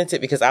is authentic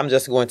because I'm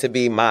just going to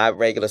be my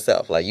regular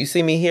self. Like you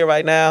see me here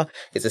right now,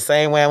 it's the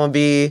same way I'm going to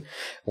be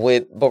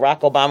with Barack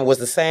Obama. Was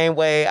the same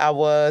way I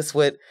was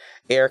with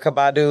Erykah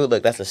Badu.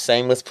 Look, that's a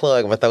shameless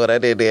plug. I'm going to throw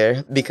that in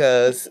there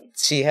because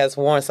she has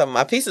worn some of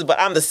my pieces, but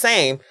I'm the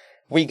same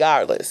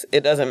regardless.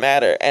 It doesn't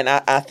matter. And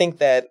I think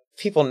that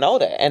people know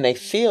that and they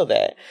feel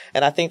that.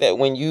 And I think that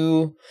when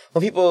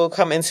people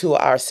come into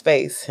our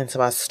space, into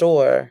my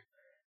store,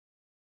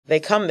 they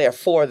come there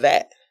for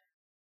that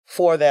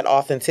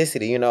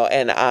authenticity,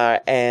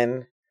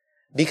 and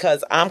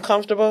because I'm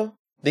comfortable,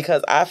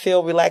 because I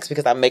feel relaxed,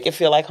 because I make it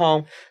feel like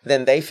home,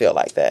 then they feel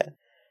like that.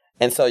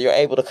 And so you're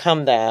able to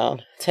come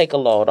down, take a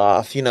load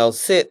off,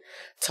 sit,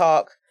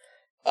 talk,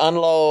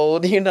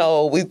 unload,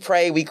 we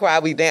pray, we cry,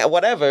 we dance,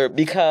 whatever,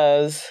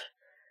 because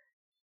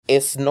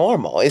it's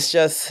normal. It's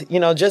just,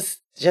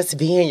 just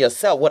being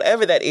yourself,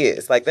 whatever that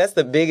is. Like, that's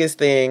the biggest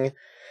thing.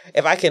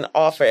 If I can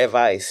offer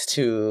advice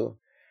to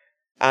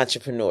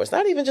entrepreneurs,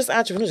 not even just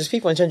entrepreneurs, just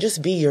people in general,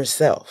 just be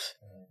yourself.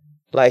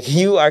 Like,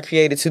 you are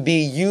created to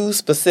be you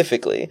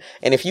specifically.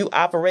 And if you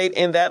operate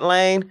in that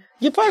lane,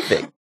 you're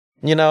perfect.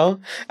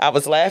 I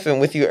was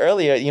laughing with you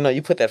earlier,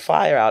 you put that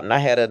flyer out and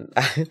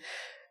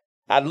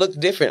I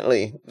looked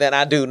differently than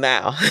I do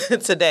now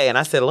today. And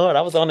I said, Lord,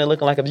 I was only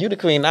looking like a beauty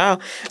queen. Now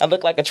I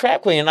look like a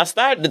trap queen. And I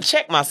started to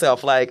check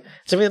myself like,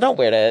 Jamila, don't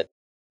wear that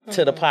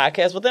to the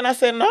podcast. But then I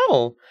said,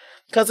 no,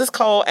 because it's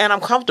cold and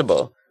I'm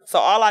comfortable. So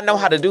all I know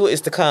how to do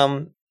is to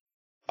come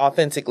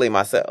authentically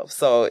myself.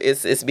 So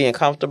it's being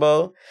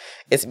comfortable.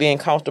 It's being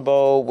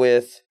comfortable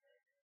with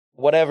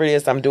whatever it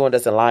is I'm doing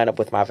doesn't line up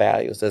with my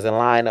values, doesn't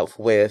line up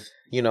with,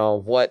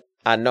 what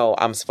I know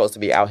I'm supposed to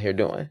be out here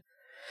doing.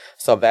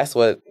 So that's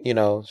what,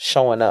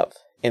 showing up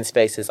in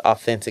spaces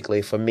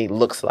authentically for me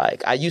looks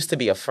like. I used to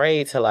be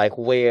afraid to like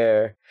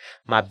wear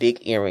my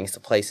big earrings to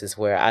places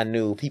where I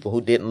knew people who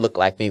didn't look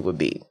like me would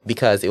be,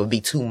 because it would be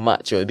too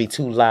much or it'd be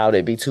too loud,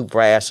 it'd be too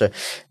brash, or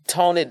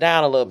tone it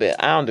down a little bit.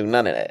 I don't do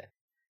none of that.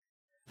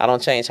 I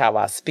don't change how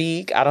I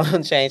speak. I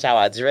don't change how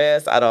I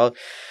dress. None of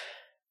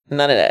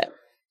that.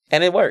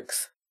 And it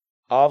works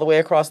all the way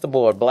across the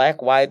board.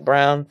 Black, white,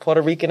 brown,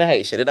 Puerto Rican, and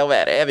Haitian. It don't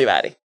matter.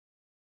 Everybody.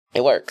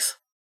 It works.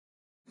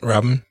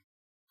 Robin?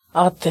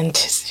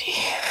 Authenticity.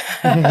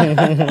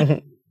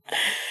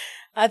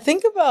 I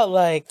think about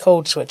like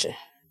code switching,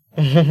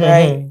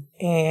 right?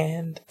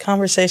 And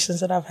conversations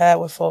that I've had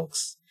with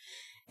folks.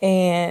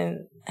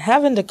 And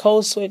having to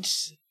code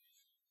switch,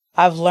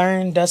 I've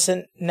learned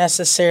doesn't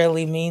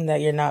necessarily mean that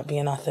you're not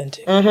being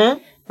authentic,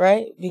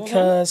 right?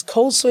 Because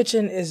code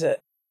switching is a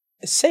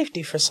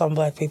safety for some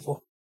Black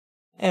people.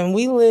 And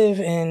we live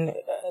in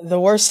the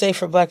worst state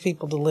for Black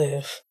people to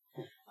live.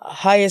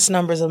 Highest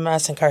numbers of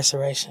mass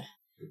incarceration.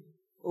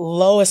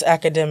 Lowest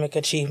academic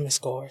achievement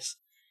scores.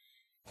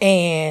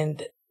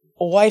 And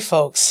white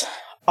folks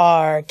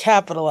are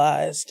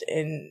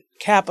capitalizing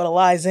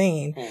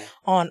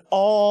on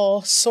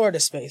all sort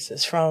of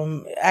spaces,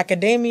 from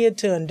academia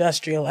to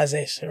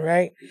industrialization,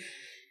 right?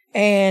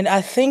 And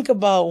I think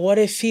about what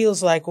it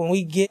feels like when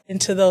we get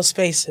into those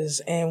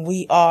spaces and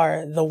we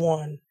are the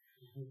one,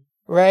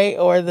 right?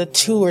 Or the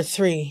two or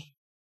three,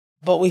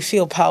 but we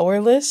feel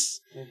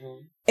powerless.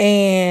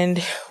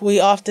 And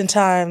we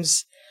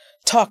oftentimes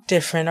talk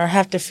different or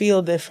have to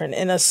feel different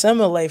and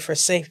assimilate for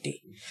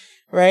safety,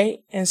 right?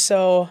 And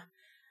so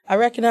I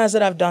recognize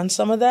that I've done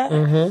some of that.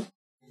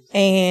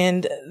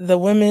 And the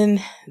women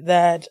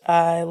that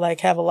I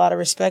like have a lot of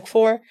respect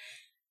for,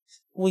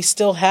 we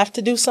still have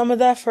to do some of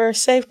that for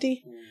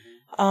safety.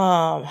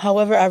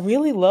 However, I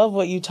really love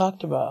what you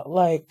talked about,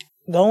 like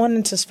going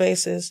into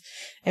spaces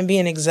and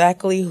being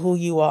exactly who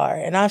you are.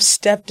 And I've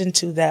stepped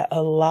into that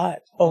a lot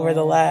over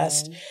the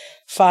last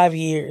 5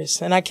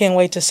 years. And I can't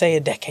wait to say a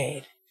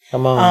decade.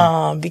 Come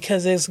on.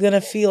 Because it's going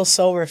to feel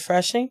so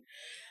refreshing.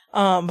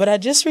 But I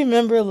just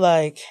remember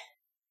like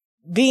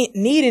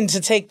needing to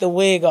take the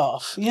wig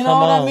off. You know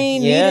what I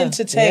mean? Needing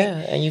to take,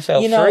 and you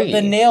felt free.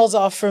 The nails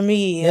off for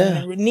me,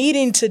 and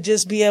needing to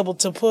just be able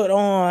to put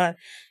on,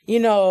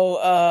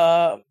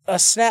 a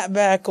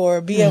snapback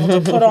or be able to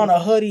put on a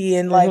hoodie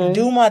and like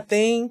do my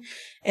thing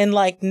and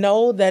like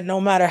know that no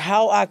matter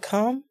how I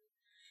come,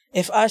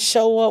 if I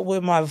show up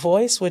with my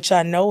voice, which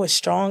I know is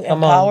strong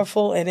and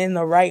powerful and in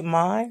the right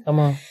mind,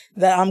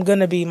 that I'm going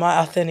to be my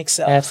authentic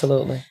self.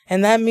 Absolutely.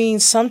 And that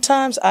means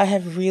sometimes I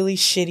have really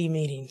shitty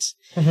meetings.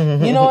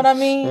 You know what I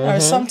mean? Or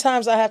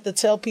sometimes I have to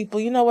tell people,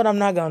 you know what, I'm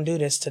not going to do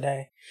this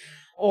today.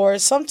 Or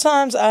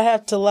sometimes I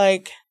have to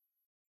like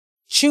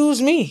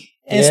choose me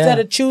instead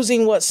of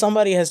choosing what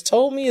somebody has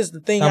told me is the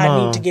thing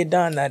I need to get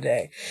done that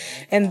day.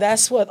 And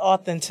that's what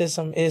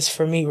authenticism is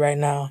for me right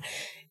now.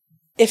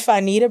 If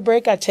I need a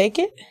break, I take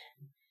it.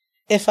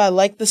 If I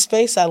like the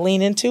space, I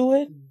lean into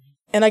it.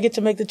 And I get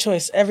to make the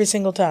choice every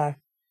single time.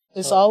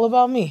 It's all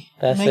about me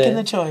making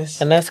the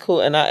choice. And that's cool.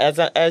 And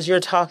as you're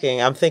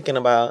talking, I'm thinking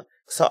about,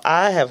 so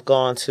I have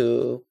gone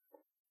to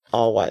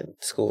all white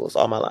schools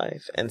all my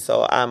life. And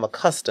so I'm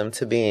accustomed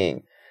to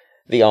being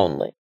the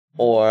only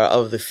or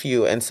of the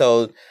few. And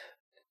so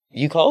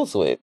you code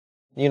switch.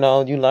 You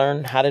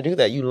learn how to do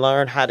that. You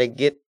learn how to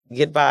get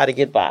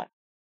by.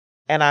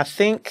 And I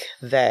think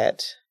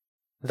that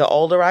the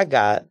older I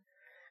got,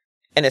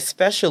 and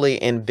especially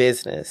in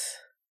business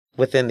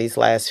within these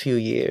last few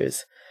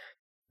years,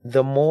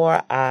 the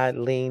more I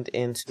leaned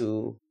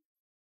into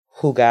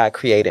who God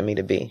created me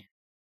to be.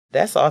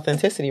 That's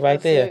authenticity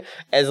right there.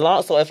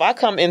 So if I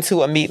come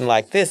into a meeting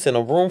like this in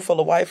a room full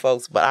of white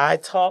folks, but I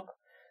talk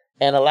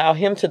and allow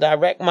him to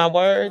direct my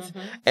words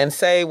and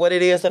say what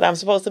it is that I'm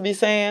supposed to be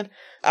saying,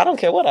 I don't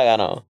care what I got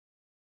on.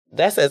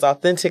 That's as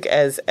authentic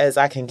as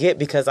I can get,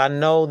 because I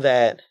know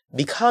that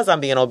because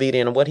I'm being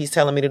obedient to what he's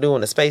telling me to do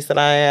in the space that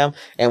I am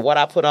and what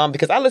I put on,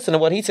 because I listen to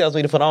what he tells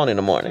me to put on in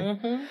the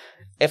morning.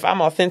 If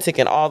I'm authentic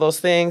in all those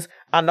things,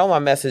 I know my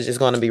message is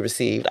going to be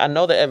received. I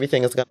know that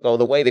everything is going to go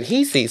the way that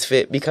he sees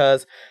fit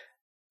because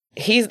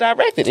he's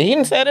directed it. He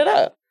didn't set it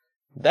up.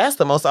 That's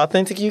the most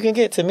authentic you can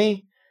get to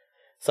me.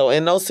 So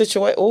in those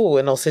situations,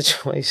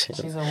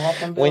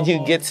 when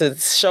you get to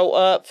show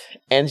up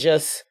and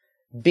just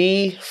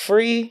be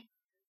free,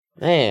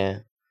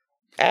 man,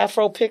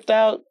 Afro picked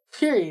out.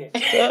 Period.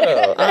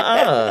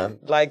 Girl,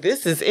 like,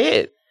 this is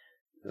it.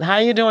 How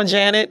you doing,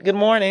 Janet? Good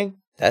morning.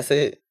 That's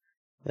it.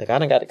 Like, I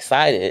done got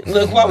excited.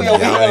 Look, why we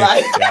over here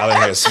like... Y'all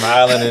in here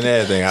smiling and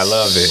everything. I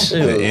love it.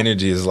 Shoot. The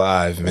energy is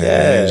live, man. Yes.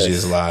 The energy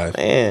is live.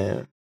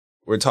 Man.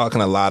 We're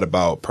talking a lot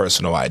about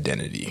personal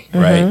identity,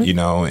 right?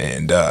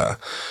 And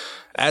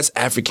as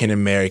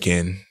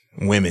African-American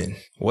women,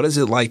 what is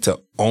it like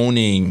to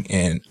owning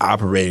and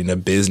operating a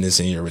business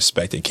in your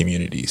respected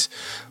communities?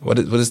 What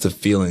is the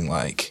feeling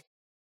like?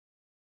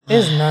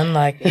 There's none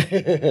like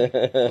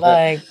it.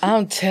 Like,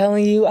 I'm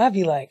telling you, I'd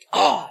be like,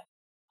 I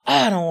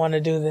don't want to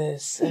do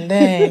this. And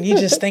then you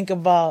just think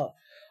about,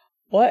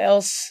 what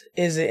else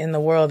is it in the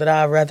world that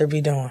I'd rather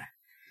be doing?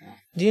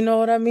 Do you know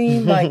what I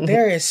mean? Like,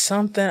 there is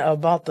something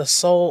about the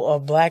soul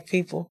of Black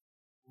people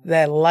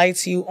that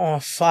lights you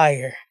on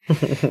fire.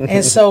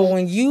 And so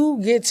when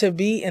you get to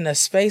be in a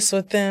space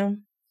with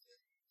them,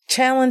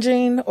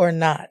 challenging or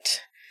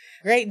not,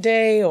 great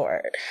day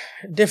or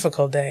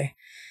difficult day,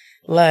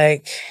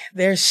 like,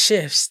 there's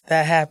shifts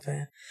that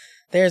happen.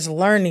 There's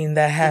learning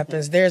that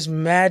happens. There's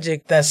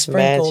magic that's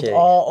sprinkled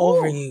all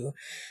over you.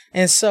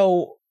 And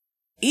so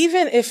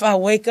even if I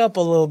wake up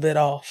a little bit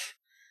off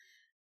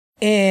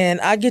and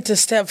I get to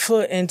step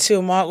foot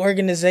into my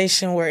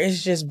organization where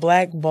it's just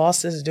Black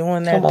bosses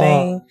doing their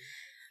thing,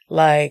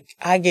 like,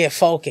 I get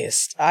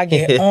focused. I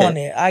get on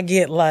it. I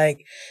get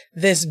like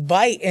this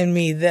bite in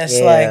me that's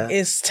like,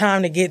 it's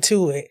time to get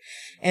to it.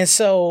 And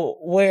so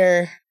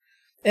where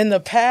in the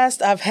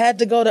past I've had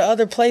to go to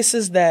other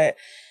places that,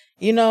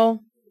 you know,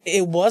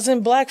 it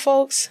wasn't Black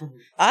folks,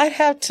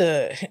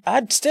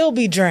 I'd still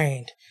be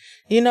drained.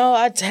 You know,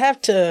 I'd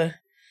have to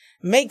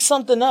make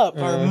something up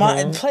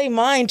or play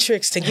mind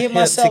tricks to get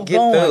myself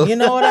going. You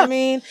know what I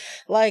mean?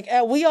 Like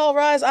at We All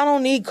Rise, I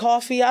don't need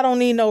coffee. I don't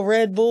need no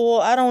Red Bull.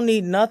 I don't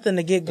need nothing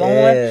to get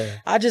going. Yeah.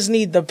 I just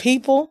need the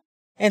people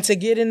and to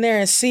get in there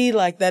and see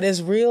like that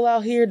is real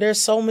out here.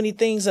 There's so many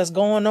things that's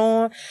going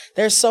on.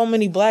 There's so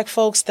many Black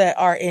folks that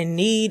are in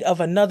need of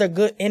another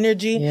good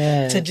energy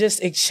to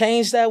just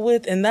exchange that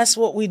with. And that's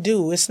what we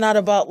do. It's not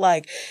about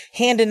like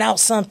handing out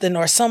something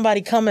or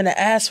somebody coming to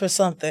ask for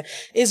something.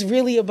 It's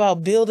really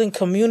about building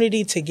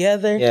community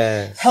together,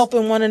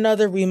 helping one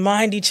another,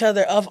 remind each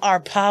other of our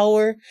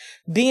power,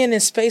 being in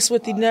space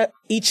with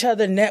each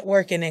other,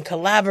 networking and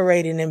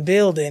collaborating and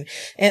building.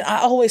 And I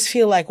always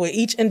feel like with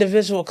each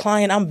individual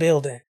client, I'm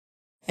building.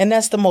 And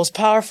that's the most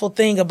powerful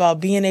thing about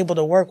being able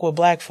to work with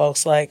Black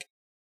folks. Like,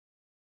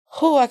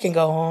 I can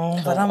go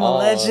home, but I'm going to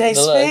let Jay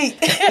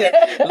speak.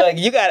 Look,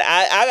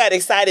 I got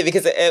excited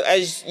because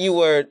as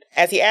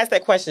he asked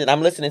that question,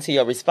 I'm listening to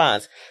your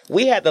response.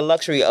 We had the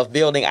luxury of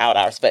building out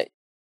our space.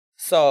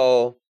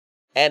 So,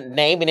 and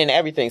naming and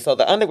everything. So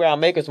the Underground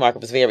Makers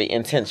Market was very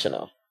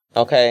intentional.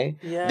 Okay?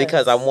 Yes.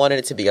 Because I wanted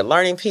it to be a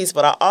learning piece,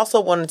 but I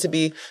also wanted it to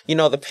be, you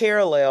know, the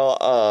parallel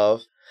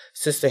of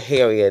Sister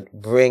Harriet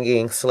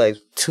bringing slaves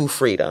to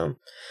freedom.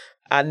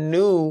 I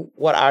knew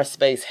what our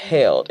space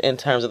held in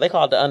terms of, they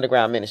call it the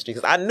underground ministry,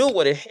 because I knew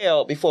what it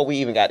held before we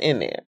even got in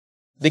there.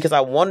 Because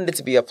I wanted it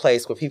to be a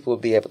place where people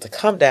would be able to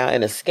come down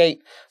and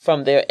escape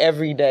from their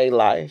everyday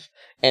life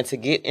and to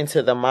get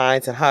into the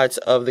minds and hearts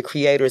of the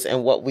creators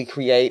and what we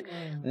create,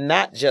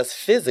 not just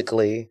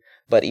physically,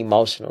 but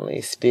emotionally,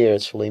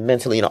 spiritually,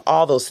 mentally, you know,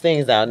 all those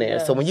things down there.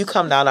 Yes. So when you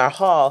come down our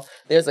hall,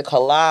 there's a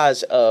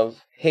collage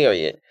of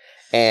Harriet,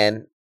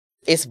 and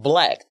it's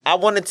Black. I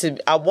wanted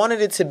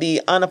it to be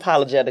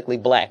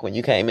unapologetically Black when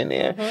you came in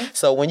there.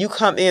 So when you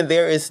come in,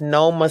 there is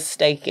no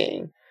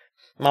mistaking.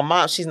 My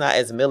mom, she's not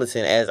as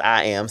militant as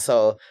I am,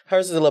 so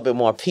hers is a little bit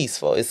more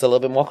peaceful. It's a little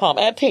bit more calm,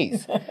 at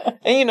peace.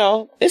 And you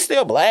know, it's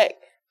still Black,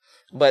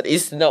 but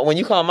it's no. When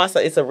you come on my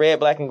side, it's a red,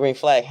 black, and green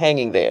flag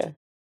hanging there.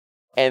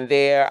 And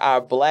there are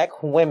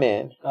Black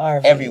women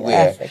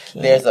everywhere.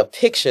 African. There's a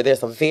picture.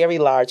 There's a very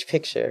large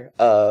picture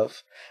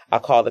of, I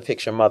call the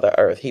picture Mother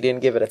Earth. He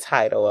didn't give it a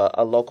title.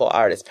 A local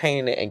artist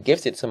painted it and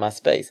gifted it to my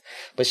space.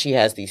 But she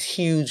has these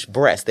huge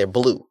breasts. They're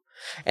blue.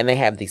 And they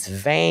have these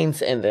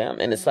veins in them.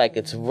 And it's like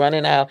it's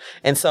running out.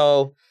 And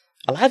so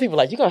a lot of people are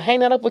like, you're going to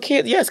hang that up with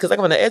kids? Yes, because I'm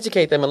going to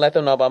educate them and let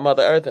them know about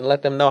Mother Earth and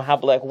let them know how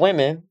Black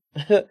women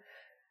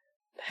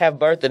have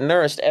birthed and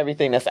nourished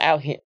everything that's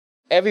out here.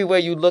 Everywhere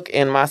you look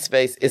in my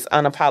space is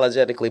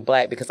unapologetically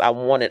Black because I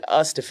wanted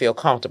us to feel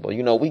comfortable.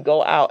 You know, we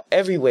go out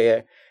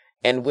everywhere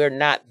and we're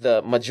not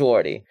the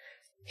majority.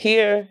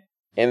 Here,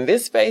 in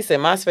this space, in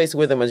my space,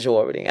 we're the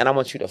majority. And I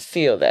want you to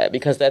feel that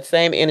because that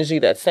same energy,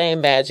 that same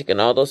magic, and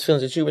all those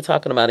feelings that you were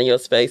talking about in your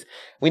space,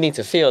 we need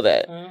to feel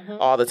that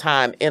all the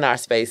time in our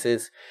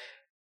spaces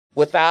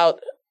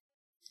without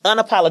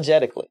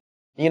unapologetically.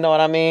 You know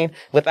what I mean?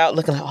 Without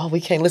looking like, oh,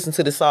 we can't listen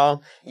to this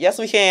song. Yes,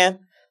 we can.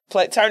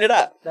 Turn it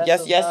up.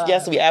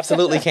 Yes, we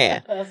absolutely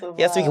can.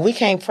 Yes, we can. We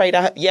can't pray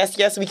to,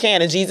 yes, we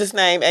can. In Jesus'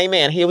 name,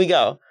 amen. Here we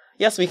go.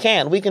 Yes, we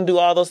can. We can do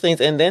all those things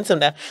and then some.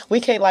 Down. We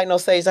can't light no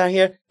sage down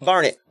here.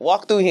 Burn it.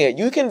 Walk through here.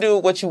 You can do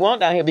what you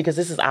want down here because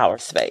this is our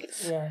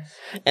space. Yes.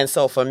 And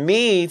so for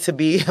me to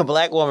be a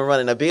Black woman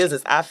running a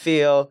business, I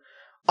feel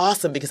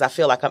awesome because I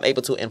feel like I'm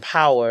able to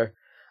empower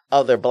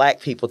other Black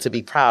people to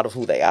be proud of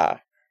who they are.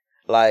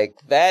 Like,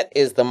 that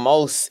is the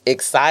most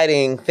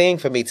exciting thing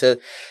for me, to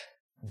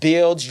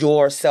build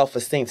your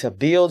self-esteem, to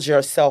build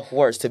your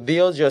self-worth, to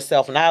build your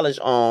self-knowledge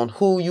on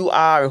who you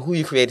are and who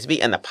you created to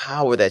be and the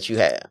power that you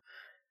have.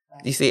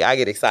 You see, I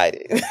get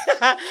excited.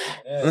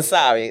 I'm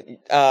sorry.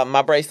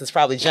 My bracelet's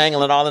probably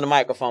jangling all in the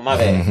microphone. My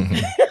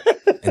bad.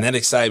 And that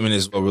excitement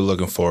is what we're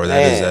looking for.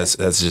 That's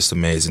just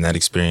amazing. That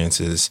experience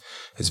is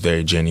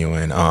very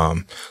genuine.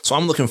 So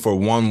I'm looking for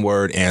one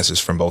word answers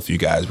from both of you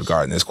guys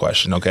regarding this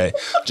question. Okay,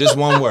 just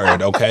one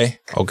word. Okay.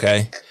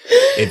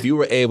 If you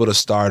were able to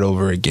start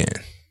over again,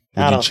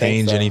 would you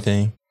change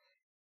anything?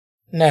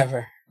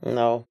 Never.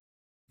 No.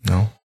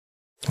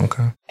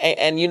 Okay.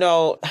 And you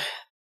know,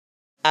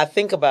 I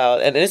think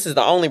about, and this is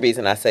the only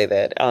reason I say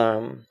that.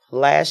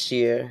 Last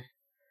year,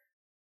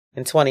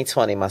 in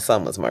 2020, my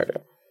son was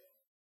murdered.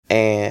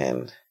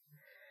 And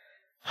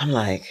I'm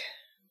like,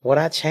 would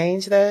I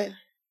change that?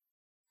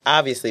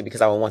 Obviously,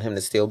 because I would want him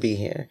to still be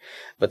here.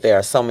 But there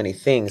are so many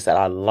things that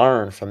I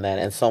learned from that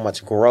and so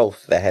much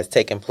growth that has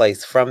taken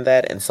place from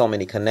that and so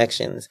many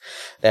connections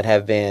that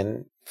have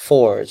been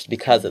forged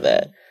because of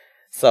that.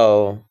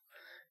 So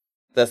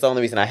That's the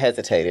only reason I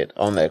hesitated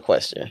on that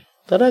question.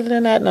 But other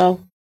than that,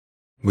 no.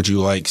 Would you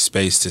like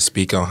space to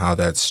speak on how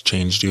that's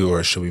changed you,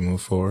 or should we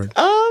move forward?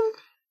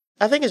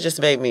 I think it's just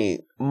made me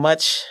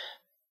much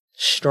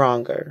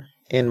stronger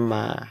in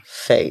my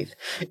faith.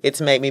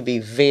 It's made me be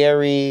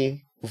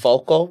very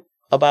vocal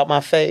about my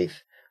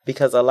faith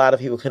because a lot of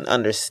people can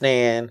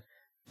understand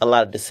a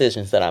lot of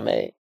decisions that I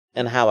made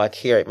and how I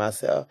carried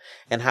myself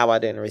and how I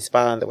didn't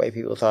respond the way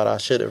people thought I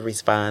should have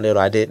responded, or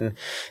I didn't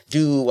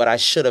do what I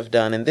should have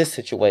done in this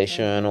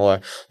situation, or,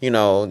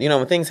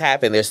 when things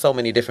happen, there's so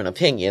many different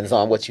opinions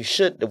on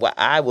what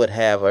I would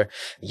have, or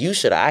you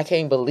should. I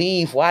can't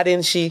believe, why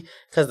didn't she?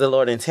 Because the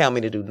Lord didn't tell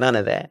me to do none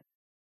of that.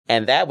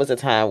 And that was a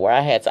time where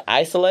I had to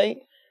isolate.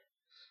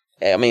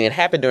 I mean, it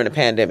happened during the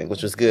pandemic,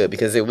 which was good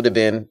because it would have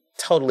been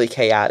totally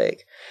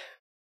chaotic.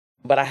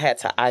 But I had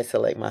to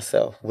isolate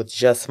myself with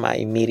just my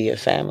immediate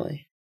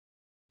family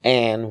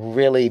and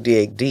really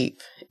dig deep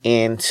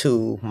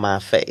into my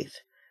faith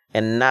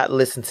and not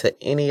listen to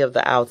any of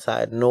the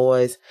outside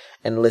noise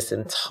and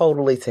listen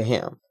totally to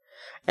Him.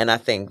 And I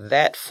think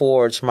that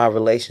forged my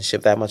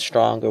relationship that much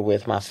stronger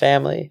with my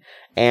family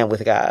and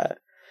with God.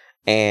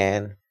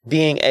 And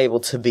being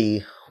able to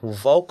be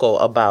vocal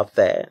about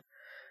that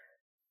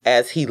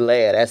as He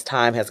led, as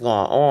time has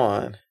gone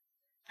on,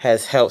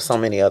 has helped so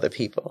many other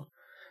people.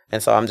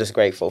 And so I'm just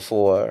grateful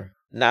for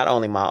not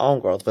only my own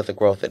growth, but the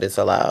growth that it's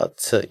allowed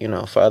to,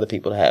 for other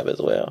people to have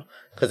as well.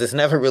 Because it's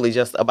never really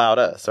just about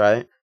us,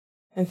 right?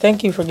 And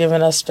thank you for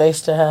giving us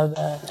space to have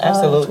that.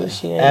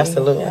 Absolutely.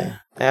 Absolutely. Yeah.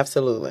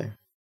 Absolutely.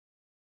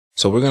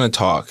 So we're going to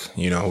talk,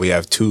 we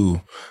have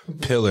two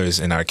pillars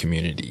in our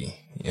community,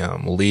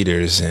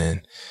 leaders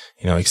and,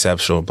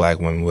 exceptional Black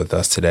women with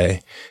us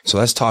today. So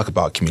let's talk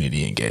about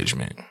community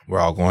engagement. We're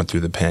all going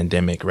through the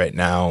pandemic right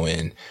now,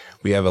 and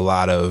we have a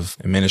lot of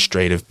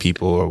administrative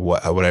people, or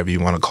whatever you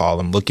want to call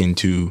them, looking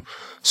to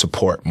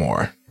support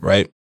more,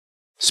 right?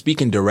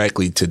 Speaking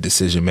directly to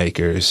decision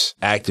makers,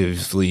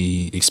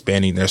 actively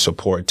expanding their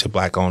support to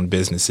Black-owned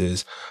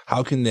businesses,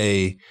 how can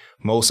they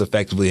most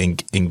effectively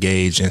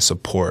engage and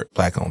support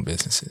Black-owned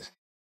businesses?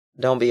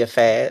 Don't be a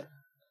fad.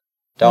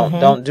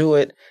 Don't do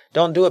it.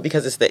 Don't do it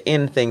because it's the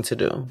in thing to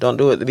do. Don't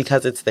do it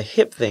because it's the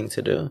hip thing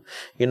to do.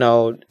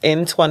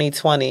 In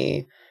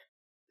 2020,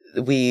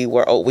 we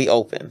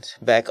opened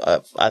back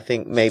up. I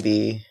think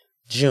maybe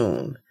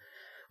June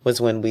was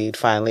when we'd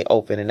finally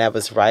opened, and that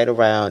was right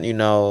around,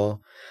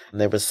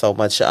 there was so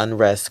much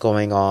unrest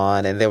going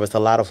on, and there was a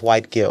lot of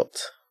white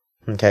guilt.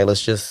 Okay,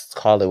 let's just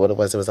call it what it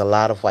was. There was a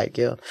lot of white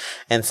guilt.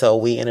 And so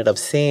we ended up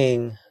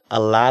seeing a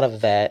lot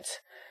of that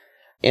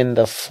in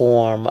the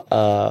form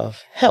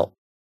of help.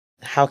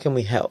 How can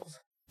we help?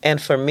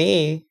 And for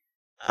me,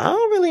 I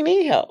don't really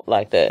need help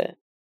like that.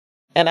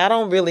 And I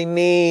don't really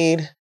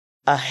need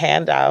a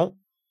handout.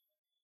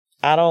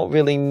 I don't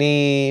really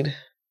need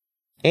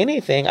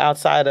anything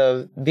outside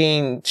of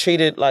being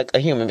treated like a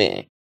human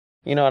being.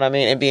 You know what I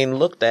mean? And being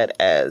looked at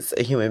as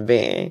a human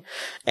being.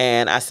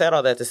 And I said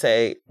all that to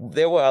say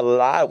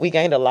we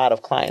gained a lot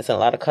of clients and a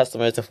lot of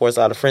customers and forged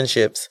a lot of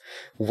friendships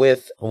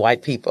with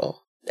white people.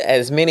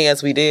 As many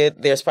as we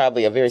did, there's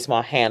probably a very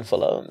small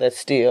handful of them that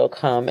still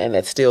come and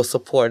that still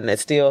support and that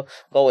still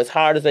go as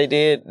hard as they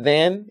did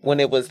then when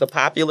it was the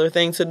popular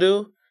thing to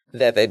do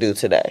that they do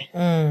today.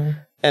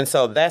 And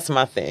so that's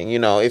my thing.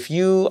 If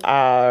you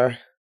are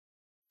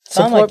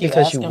sound like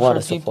because you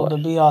want to people to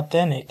be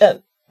authentic.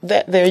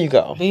 There you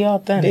go. Be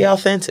authentic. Be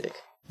authentic.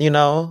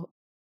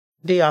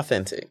 Be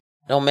authentic.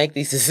 Don't make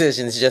these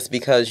decisions just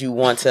because you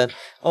want to,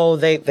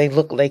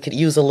 they could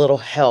use a little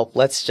help.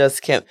 Let's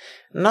just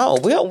No,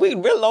 we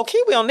real low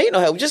key, we don't need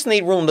no help. We just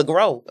need room to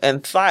grow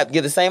and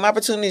get the same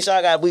opportunities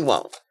y'all got, we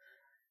won't.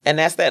 And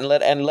that's that.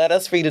 And let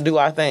us free to do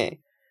our thing.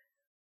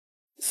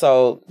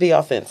 So be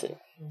authentic.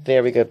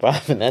 Very good,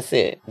 Robin. That's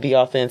it. Be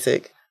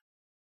authentic.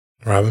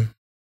 Robin?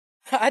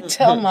 I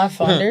tell my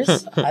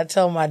funders, I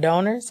tell my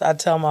donors, I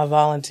tell my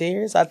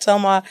volunteers, I tell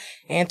my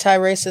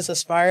anti-racist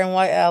aspiring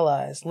white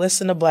allies,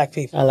 listen to Black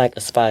people. I like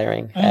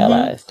aspiring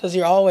allies. Because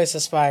you're always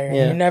aspiring.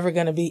 Yeah. You're never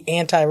going to be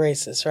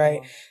anti-racist, right?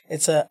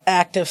 It's an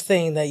active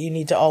thing that you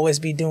need to always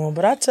be doing.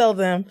 But I tell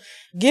them,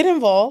 get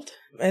involved.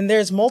 And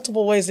there's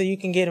multiple ways that you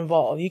can get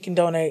involved. You can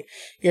donate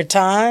your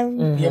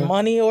time, your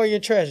money, or your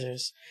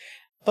treasures.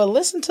 But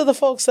listen to the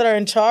folks that are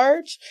in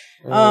charge,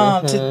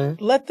 to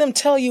let them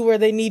tell you where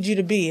they need you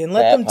to be, and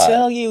let them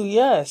tell you,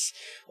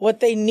 what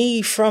they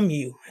need from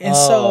you. And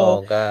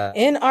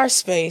in our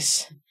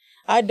space,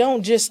 I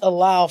don't just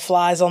allow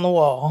flies on the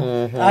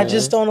wall. I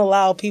just don't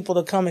allow people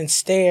to come and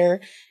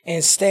stare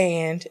and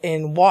stand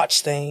and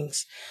watch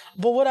things.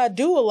 But what I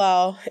do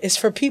allow is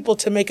for people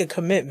to make a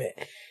commitment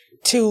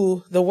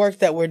to the work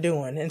that we're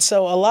doing. And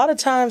so a lot of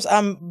times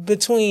I'm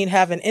between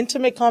having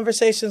intimate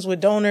conversations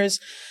with donors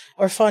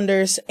or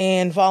funders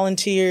and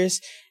volunteers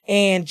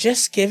and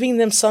just giving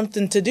them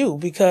something to do,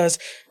 because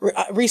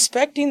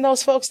respecting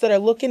those folks that are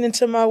looking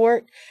into my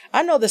work,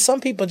 I know that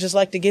some people just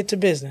like to get to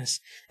business.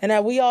 And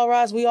at We All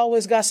Rise, we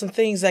always got some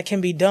things that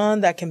can be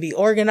done, that can be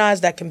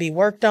organized, that can be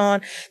worked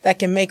on, that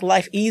can make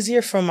life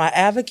easier for my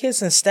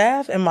advocates and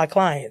staff and my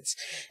clients.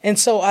 And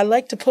so I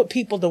like to put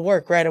people to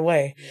work right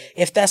away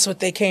if that's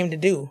what they came to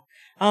do.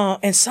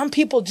 And some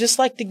people just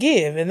like to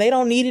give, and they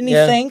don't need any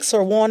thanks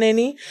or want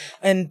any.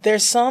 And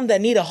there's some that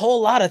need a whole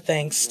lot of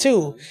thanks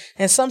too.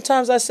 And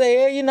sometimes I say,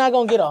 hey, you're not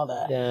going to get all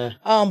that. Yeah.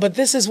 But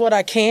this is what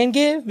I can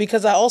give,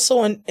 because I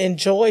also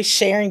enjoy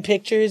sharing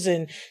pictures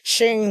and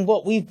sharing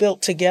what we've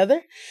built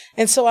together.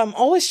 And so I'm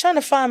always trying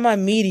to find my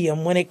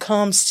medium when it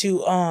comes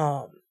to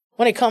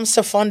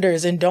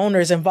funders and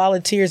donors and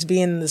volunteers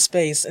being in the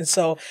space. And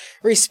so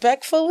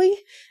respectfully,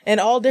 in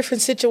all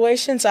different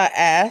situations, I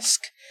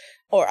ask,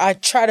 or I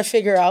try to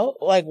figure out,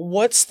 like,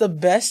 what's the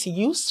best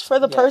use for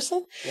the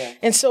person. Yeah.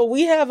 And so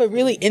we have a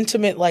really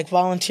intimate, like,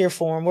 volunteer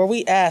forum where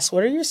we ask,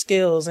 what are your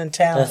skills and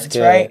talents,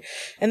 right?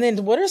 And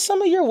then what are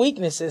some of your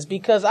weaknesses?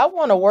 Because I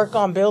want to work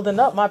on building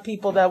up my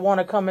people that want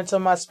to come into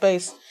my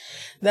space,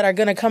 that are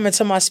going to come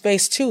into my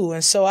space too.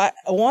 And so I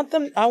want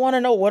to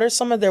know what are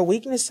some of their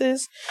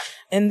weaknesses.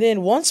 And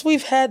then once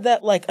we've had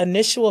that, like,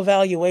 initial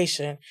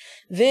evaluation,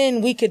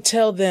 then we could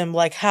tell them,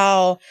 like,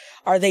 how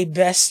are they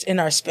best in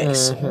our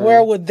space?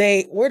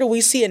 Mm-hmm. Where do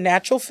we see a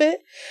natural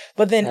fit?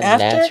 But then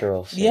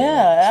natural fit.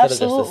 Yeah,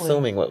 instead absolutely. Of just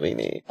assuming what we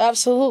need.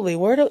 Absolutely.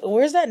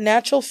 Where's that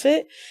natural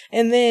fit?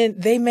 And then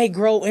they may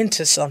grow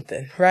into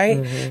something, right?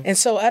 Mm-hmm. And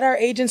so at our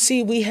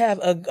agency, we have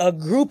a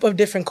group of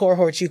different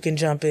cohorts you can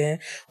jump in.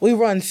 We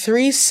run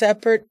 3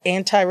 separate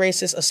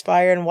anti-racist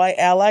Aspire and White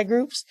Ally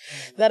groups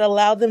that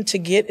allow them to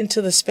get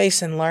into the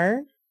space and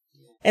learn,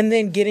 and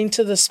then get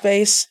into the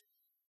space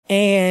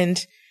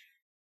and,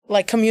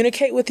 like,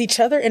 communicate with each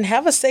other and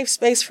have a safe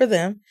space for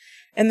them.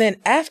 And then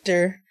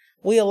after,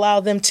 we allow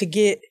them to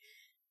get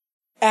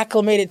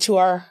acclimated to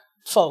our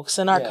folks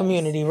in our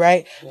community,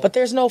 right? Yeah. But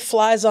there's no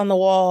flies on the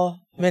wall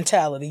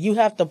mentality. You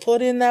have to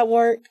put in that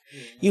work.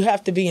 You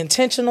have to be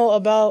intentional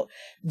about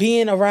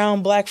being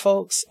around Black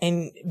folks,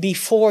 and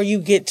before you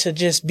get to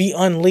just be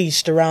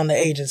unleashed around the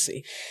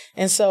agency.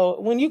 And so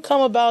when you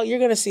come about, you're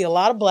going to see a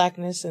lot of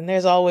Blackness, and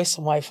there's always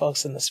some white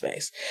folks in the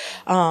space.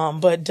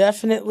 But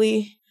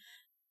definitely,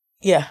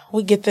 yeah,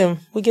 we get them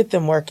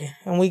working,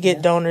 and we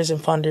get donors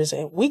and funders,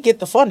 and we get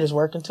the funders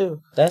working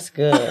too. That's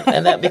good.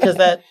 And that, because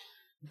that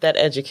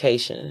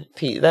education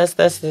piece,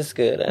 that's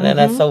good. And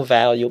that's so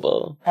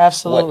valuable.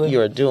 Absolutely. What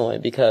you're doing,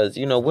 because,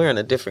 we're in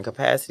a different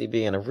capacity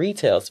being in a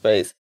retail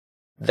space.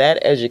 That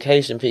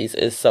education piece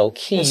is so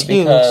key,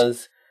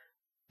 because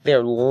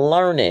they're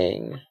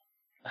learning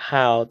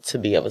how to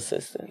be of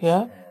assistance.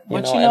 Yeah.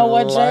 But you know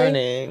what,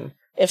 Jay?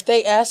 If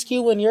they ask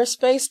you in your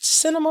space,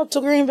 send them up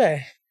to Green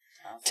Bay.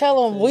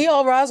 Tell them, We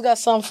All Rise got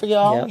something for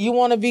y'all. Yep. You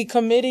want to be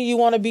committed. You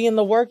want to be in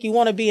the work. You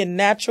want to be in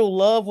natural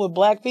love with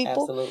Black people.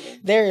 Absolutely.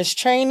 There is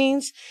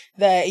trainings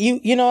that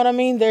you know what I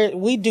mean?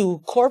 We do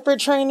corporate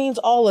trainings,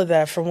 all of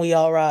that from We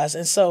All Rise.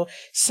 And so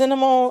send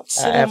them on.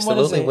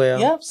 Absolutely will.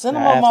 Yep, send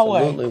them on my way.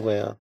 Absolutely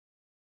will.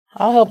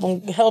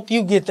 I'll help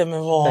you get them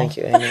involved. Thank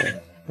you.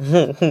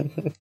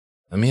 Amen.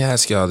 Let me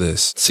ask y'all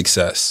this.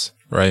 Success,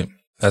 right?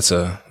 That's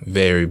a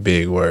very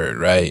big word,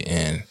 right?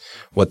 And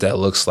what that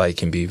looks like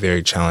can be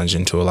very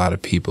challenging to a lot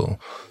of people.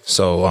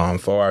 So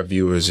for our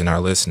viewers and our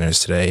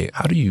listeners today,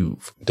 how do you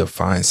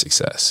define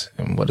success?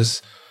 And what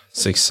is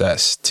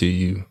success to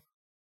you?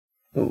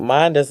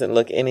 Mine doesn't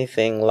look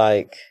anything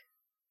like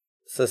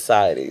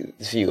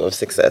society's view of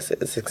success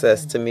is.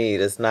 Success to me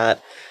does not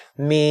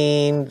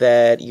mean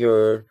that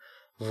you're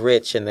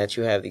rich and that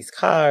you have these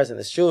cars and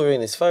this jewelry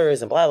and these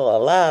furs and blah, blah,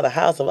 blah, the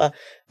house. Blah.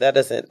 That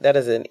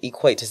doesn't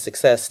equate to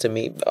success to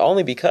me.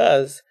 Only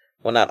because,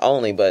 well, not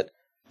only, but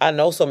I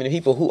know so many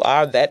people who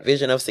are that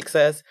vision of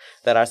success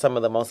that are some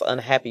of the most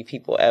unhappy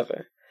people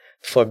ever.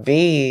 For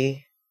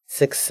me,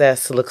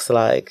 success looks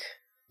like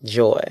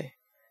joy.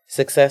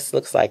 Success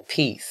looks like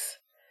peace.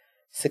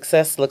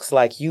 Success looks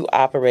like you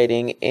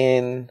operating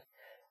in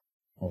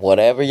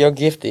whatever your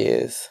gift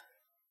is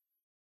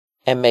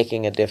and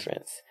making a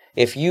difference.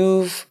 If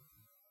you've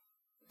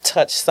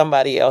touched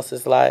somebody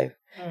else's life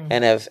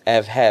and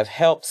have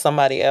helped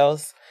somebody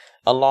else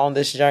along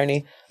this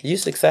journey, you're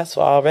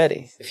successful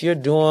already. If you're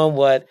doing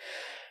what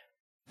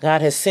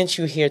God has sent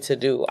you here to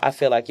do, I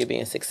feel like you're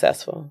being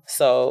successful.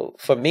 So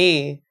for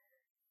me,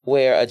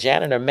 where a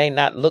janitor may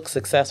not look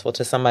successful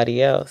to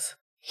somebody else,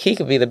 he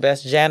could be the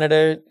best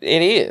janitor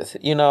it is,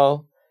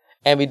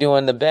 and be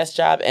doing the best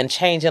job and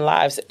changing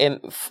lives in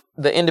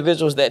the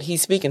individuals that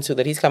he's speaking to,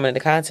 that he's coming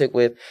into contact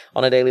with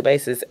on a daily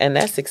basis. And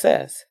that's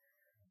success.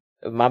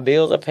 My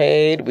bills are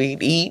paid.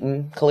 We've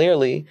eaten,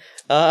 clearly.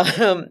 I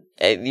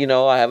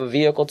have a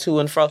vehicle to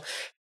and fro.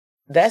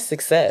 That's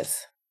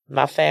success.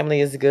 My family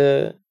is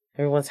good.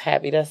 Everyone's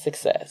happy. That's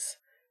success.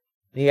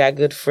 You got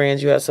good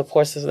friends. You have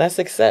support systems. That's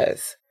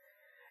success.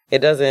 It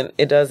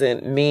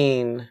doesn't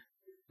mean,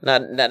 now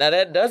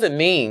that doesn't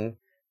mean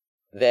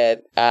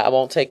that I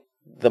won't take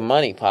the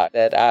money part,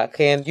 that I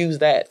can use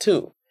that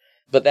too.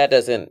 But that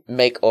doesn't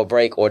make or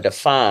break or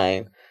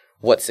define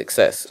what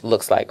success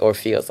looks like or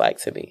feels like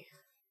to me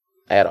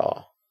at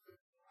all.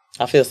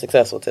 I feel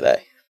successful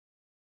today.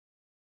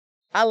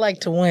 I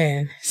like to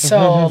win.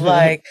 So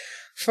like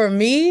for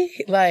me,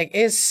 like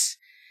is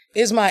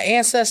my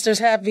ancestors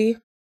happy?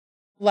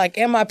 Like,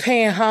 am I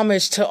paying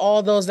homage to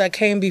all those that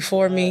came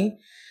before me?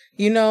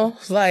 You know,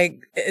 like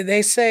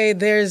they say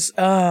there's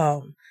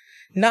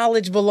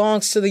knowledge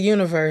belongs to the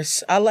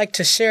universe. I like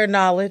to share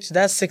knowledge.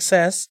 That's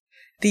success.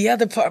 The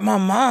other part, my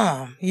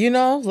mom, you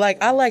know,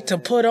 like I like to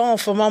put on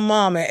for my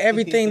mom and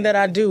everything that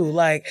I do.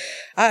 Like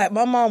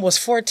my mom was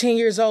 14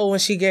 years old when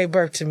she gave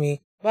birth to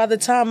me. By the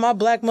time my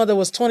black mother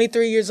was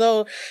 23 years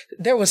old,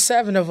 there was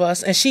 7 of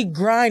us, and she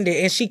grinded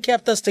and she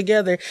kept us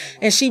together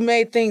and she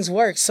made things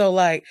work. So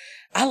like,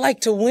 I like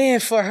to win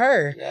for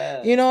her.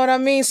 Yeah. You know what I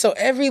mean? So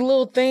every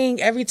little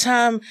thing, every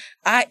time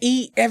I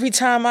eat, every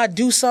time I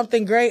do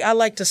something great, I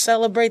like to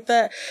celebrate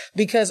that,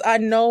 because I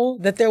know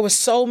that there was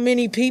so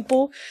many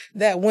people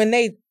that when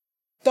they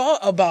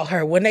thought about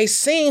her, when they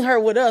seen her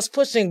with us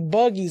pushing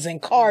buggies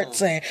and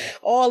carts and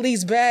all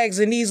these bags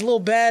and these little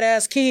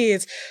badass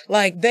kids,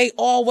 like they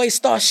always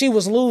thought she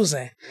was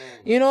losing.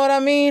 You know what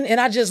I mean?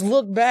 And I just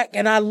look back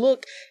and I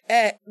look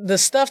at the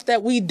stuff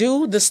that we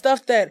do, the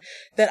stuff that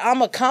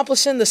I'm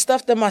accomplishing, the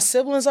stuff that my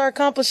siblings are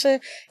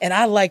accomplishing, and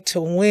I like to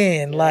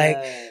win.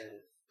 Like,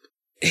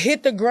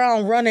 hit the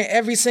ground running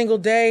every single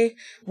day.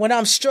 When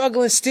I'm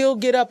struggling, still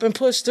get up and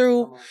push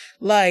through.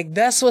 Like,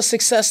 that's what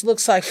success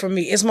looks like for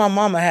me. Is my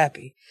mama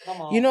happy?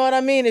 You know what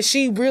I mean? Is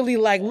she really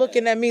like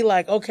looking at me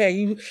like, okay,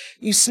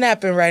 you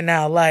snapping right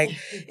now? Like,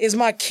 is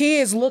my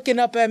kids looking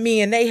up at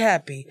me and they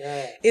happy?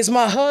 Is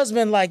my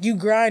husband like, you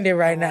grinding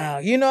right now?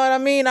 You know what I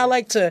mean? I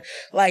like to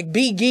like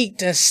be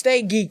geeked and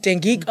stay geeked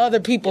and geek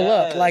other people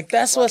up. Like,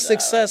 that's what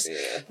success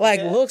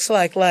like looks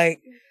like.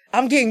 Like,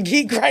 I'm getting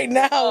geek right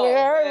now with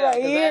her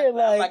right here.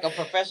 Like a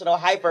professional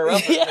hyper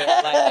replica.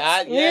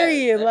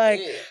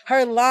 Like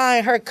her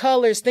line, her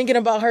colors, thinking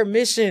about her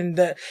mission,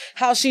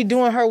 how she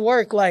doing her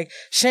work, like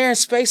sharing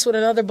space with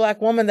another black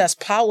woman that's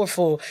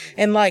powerful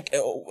and like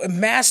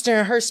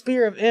mastering her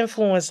sphere of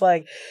influence.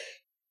 Like,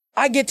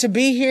 I get to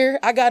be here.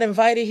 I got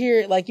invited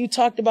here. Like you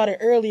talked about it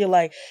earlier,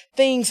 like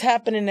things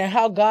happening and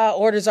how God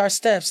orders our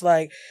steps.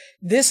 Like,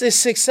 this is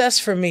success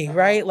for me,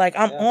 right? Like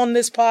I'm on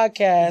this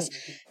podcast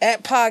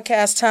at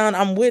Podcast Town.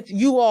 I'm with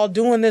you all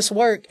doing this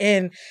work,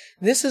 and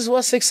this is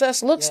what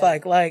success looks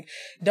like. Like,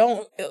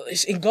 don't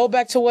go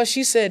back to what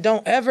she said.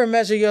 Don't ever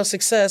measure your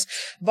success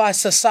by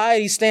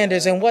society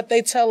standards and what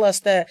they tell us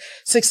that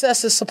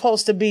success is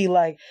supposed to be.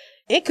 Like,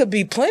 it could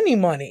be plenty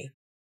money,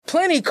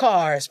 plenty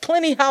cars,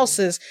 plenty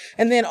houses.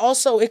 And then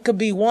also it could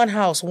be one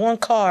house, one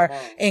car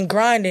and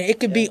grinding. It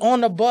could be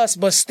on the bus,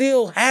 but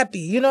still happy.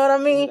 You know what I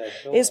mean?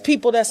 It's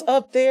people that's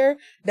up there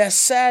that's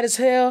sad as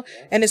hell.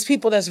 And it's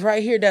people that's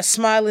right here that's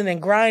smiling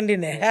and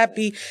grinding and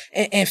happy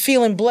and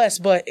feeling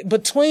blessed. But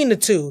between the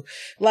two,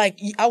 like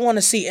I want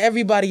to see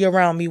everybody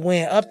around me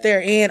win, up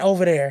there and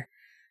over there.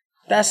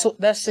 That's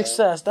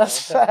success.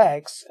 That's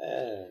facts.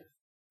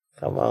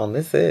 Come on,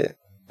 that's it.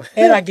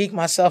 And I geek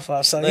myself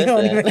up, so you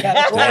don't even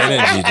got to The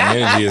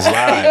energy is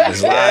live.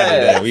 It's live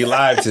today. We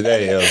live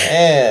today,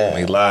 yo.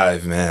 We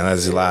live, man.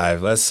 Let's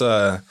live. Let's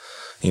I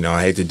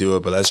hate to do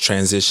it, but let's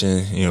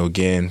transition,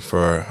 again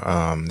for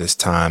this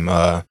time.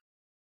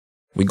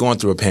 We're going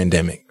through a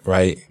pandemic,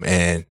 right?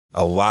 And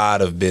a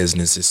lot of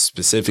businesses,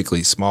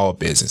 specifically small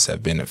business,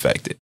 have been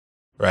affected,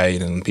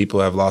 right? And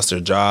people have lost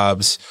their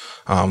jobs,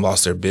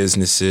 lost their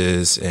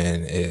businesses,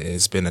 and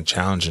it's been a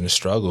challenge and a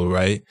struggle,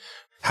 right?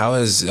 How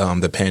has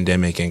the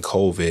pandemic and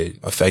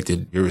COVID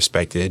affected your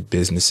respected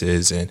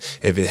businesses? And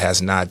if it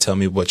has not, tell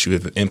me what you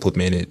have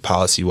implemented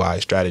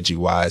policy-wise,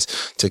 strategy-wise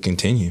to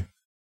continue.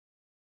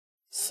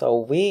 So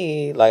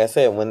we, like I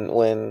said,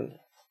 when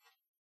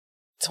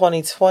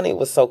 2020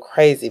 was so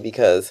crazy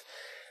because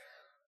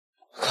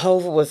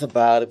COVID was it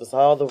was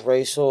all the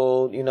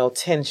racial,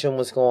 tension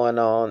was going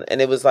on.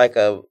 And it was like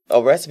a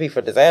recipe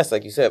for disaster,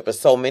 like you said, for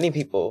so many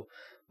people.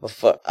 But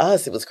for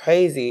us, it was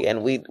crazy,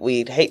 and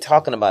we'd hate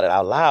talking about it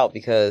out loud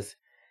because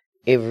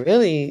it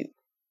really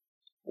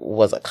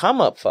was a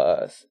come up for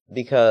us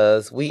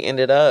because we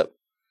ended up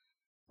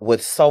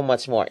with so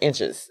much more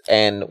interest.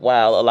 And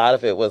while a lot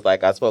of it was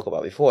like I spoke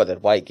about before,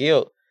 that white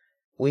guilt,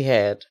 we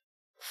had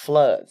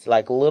floods,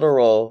 like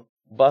literal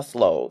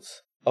busloads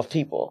of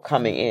people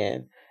coming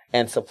in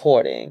and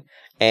supporting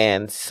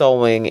and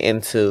sewing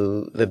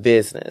into the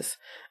business.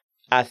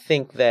 I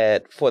think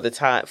that for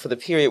the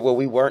period where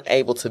we weren't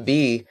able to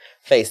be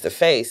face to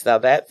face, now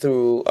that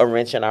threw a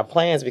wrench in our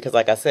plans because,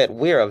 like I said,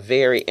 we're a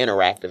very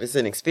interactive. It's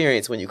an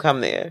experience when you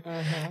come there.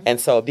 Mm-hmm. And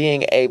so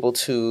being able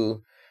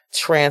to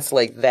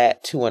translate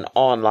that to an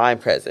online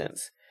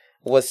presence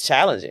was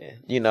challenging,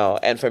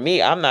 and for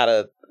me, I'm not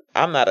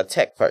a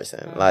tech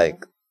person. Mm-hmm.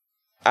 Like,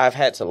 I've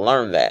had to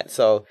learn that.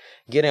 So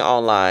getting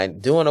online,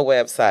 doing a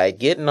website,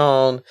 getting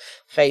on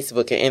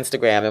Facebook and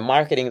Instagram and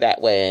marketing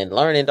that way and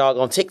learning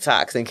doggone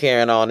TikToks and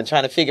carrying on and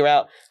trying to figure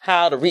out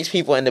how to reach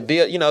people and to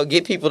build,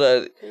 get people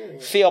to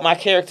feel my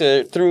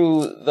character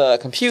through the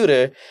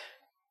computer.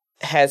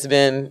 has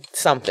been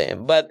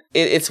something, but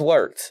it's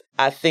worked.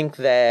 I think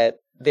that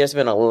there's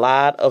been a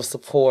lot of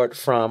support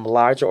from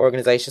larger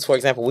organizations. For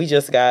example, we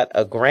just got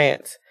a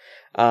grant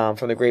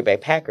from the Green Bay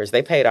Packers.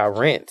 They paid our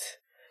rent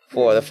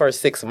for the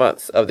first 6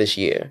 months of this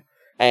year.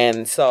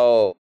 And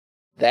so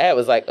that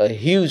was like a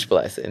huge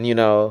blessing, you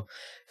know,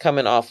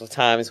 coming off of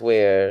times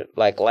where,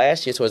 like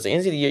last year, towards the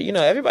end of the year, you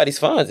know, everybody's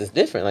funds is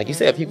different. Like you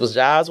said, people's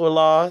jobs were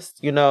lost,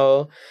 you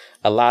know,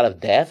 a lot of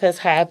death has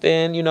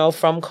happened, you know,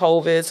 from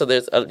COVID. So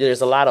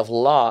there's a lot of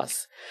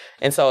loss.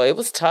 And so it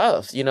was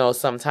tough, you know,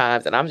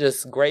 sometimes. And I'm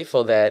just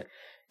grateful that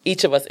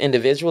each of us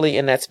individually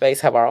in that space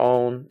have our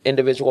own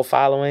individual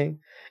following.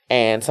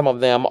 And some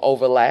of them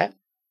overlap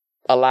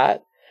a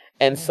lot.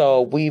 And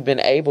so we've been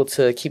able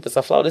to keep us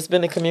afloat. It's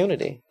been a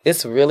community.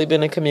 It's really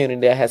been a community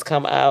that has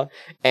come out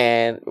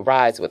and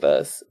rides with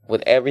us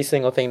with every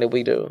single thing that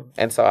we do.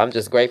 And so I'm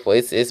just grateful.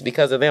 It's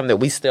because of them that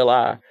we still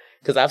are.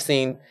 Because I've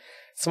seen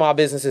small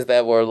businesses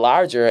that were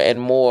larger and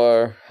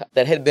more,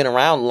 that had been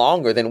around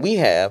longer than we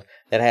have,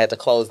 that had to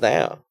close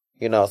down,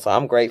 you know, so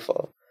I'm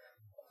grateful.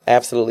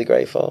 Absolutely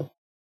grateful.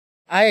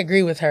 I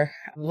agree with her.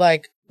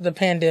 Like the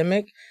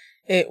pandemic,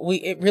 it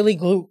really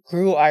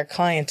grew our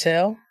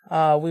clientele.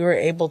 We were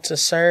able to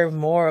serve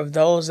more of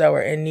those that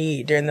were in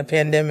need during the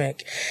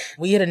pandemic.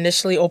 We had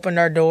initially opened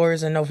our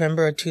doors in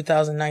November of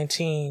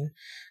 2019.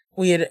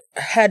 We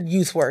had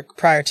youth work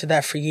prior to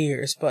that for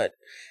years, but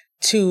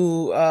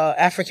to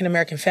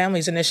African-American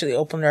families initially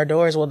opened our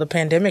doors. Well, the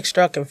pandemic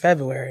struck in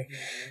February.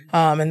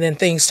 And then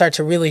things start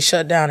to really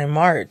shut down in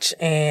March.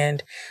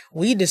 And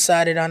we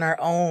decided on our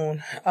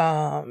own,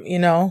 you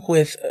know,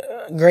 with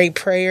great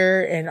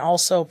prayer and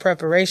also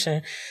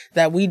preparation,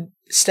 that we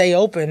stay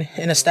open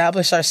and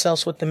establish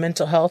ourselves with the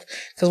mental health,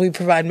 because we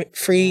provide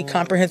free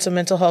comprehensive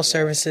mental health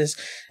services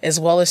as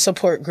well as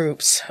support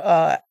groups,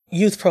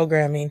 youth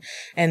programming.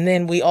 And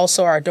then we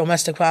also are a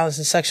domestic violence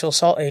and sexual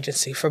assault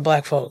agency for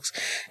Black folks.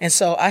 And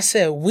so I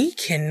said, we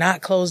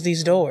cannot close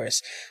these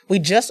doors. We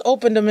just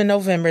opened them in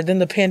November. Then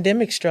the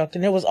pandemic struck,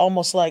 and it was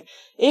almost like,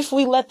 if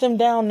we let them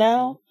down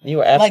now, you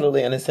are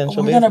absolutely an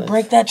essential we're business. going to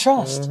break that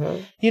trust.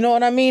 You know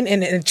what I mean?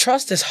 And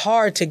trust is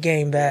hard to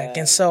gain back.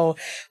 And so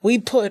we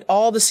put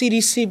all the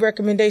CDC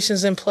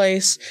recommendations in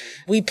place.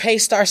 We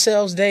paced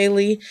ourselves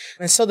daily.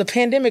 And so the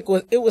pandemic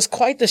was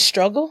quite the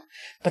struggle.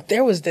 But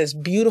there was this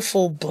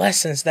beautiful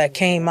blessings that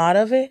came out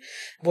of it,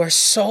 where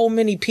so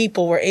many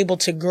people were able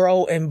to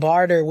grow and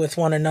barter with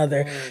one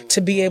another,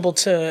 to be able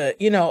to,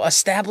 you know,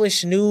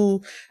 establish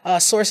new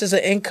sources of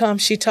income.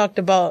 She talked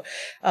about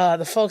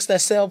the folks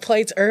that sell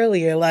plates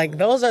earlier. Like,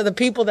 those are the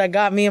people that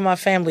got me and my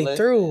family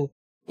through.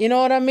 You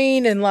know what I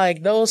mean? And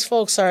like, those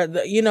folks are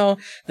the, you know,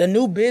 the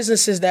new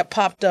businesses that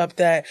popped up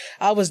that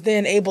I was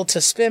then able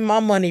to spend my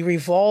money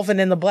revolving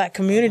in the Black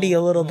community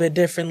a little bit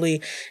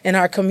differently in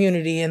our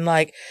community. And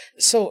like,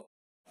 so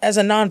as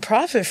a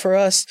nonprofit for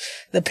us,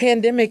 the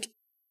pandemic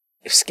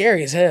was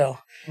scary as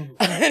hell.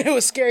 It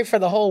was scary for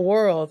the whole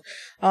world.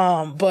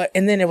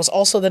 And then it was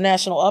also the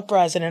national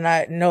uprising. And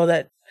I know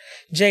that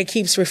Jay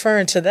keeps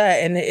referring to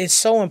that, and it's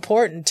so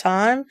important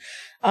time.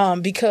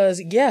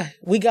 Because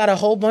we got a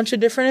whole bunch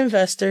of different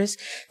investors,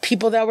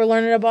 people that were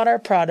learning about our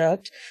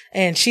product.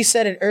 And she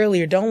said it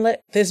earlier, don't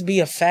let this be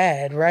a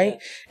fad, right?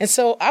 And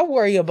so I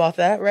worry about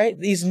that, right?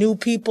 These new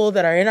people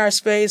that are in our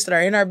space, that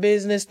are in our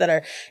business, that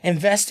are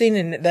investing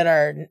and that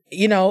are,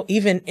 you know,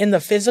 even in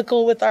the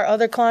physical with our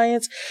other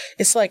clients.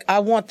 It's like, I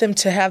want them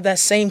to have that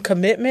same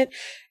commitment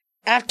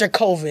after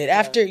COVID,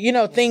 after, you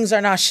know, things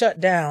are not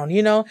shut down,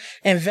 you know,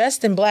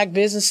 invest in Black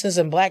businesses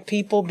and Black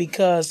people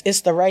because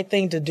it's the right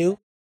thing to do.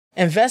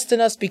 Invest in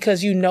us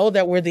because you know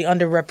that we're the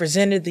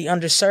underrepresented, the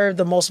underserved,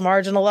 the most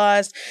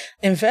marginalized.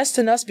 Invest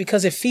in us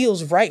because it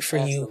feels right for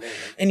you.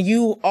 And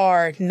you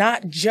are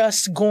not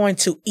just going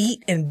to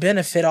eat and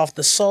benefit off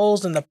the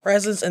souls and the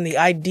presence and the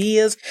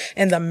ideas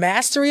and the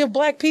mastery of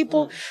Black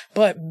people,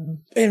 but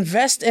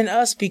invest in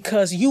us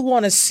because you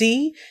want to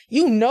see,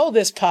 you know,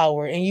 this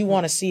power and you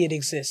want to see it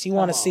exist. You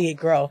want to see it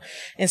grow.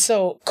 And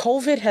so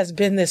COVID has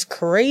been this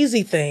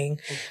crazy thing,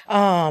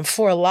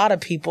 for a lot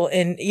of people.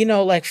 And, you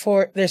know, like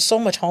there's so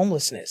much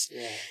homelessness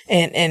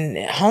and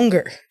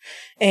hunger.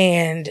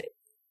 And,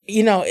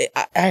 you know,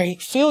 I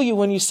feel you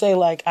when you say,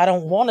 like, I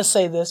don't want to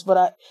say this,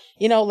 but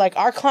you know, like,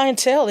 our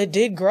clientele, it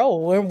did grow.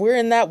 We're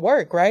in that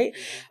work, right?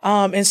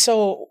 And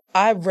so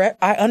I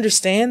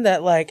understand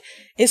that, like,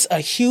 it's a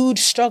huge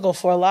struggle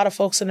for a lot of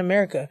folks in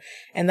America.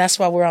 And that's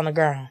why we're on the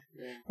ground.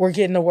 We're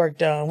getting the work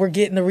done. We're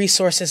getting the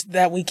resources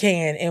that we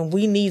can, and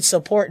we need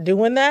support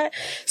doing that.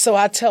 So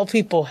I tell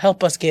people,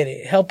 help us get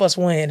it. Help us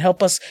win.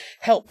 Help us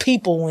help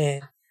people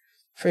win.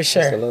 For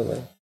sure.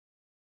 Absolutely.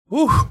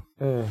 Woo.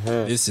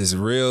 This is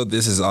real.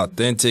 This is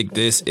authentic.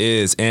 This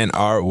is In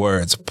Our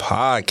Words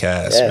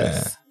podcast,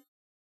 man.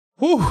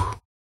 Woo.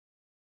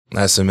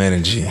 That's some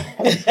energy.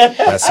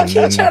 That's some I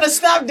keep trying to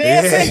stop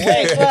dancing.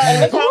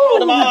 Look how I'm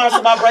holding my arms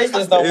so my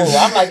bracelets don't move.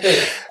 I'm like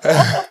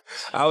this.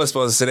 I was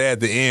supposed to say that at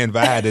the end,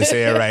 but I had to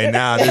say it right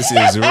now. This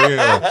is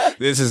real.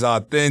 This is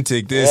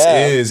authentic. This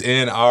is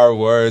In Our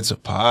Words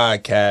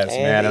podcast,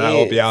 man. And I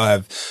hope y'all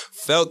have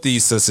felt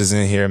these sisters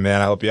in here,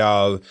 man. I hope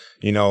y'all,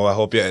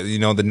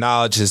 the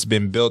knowledge has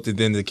been built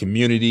within the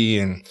community,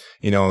 and,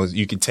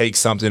 you can take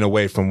something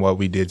away from what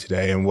we did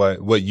today and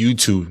what you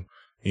two,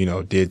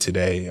 did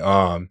today.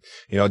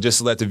 Just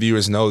to let the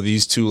viewers know,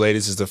 these two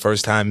ladies is the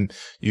first time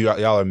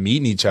y'all are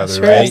meeting each other,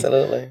 right?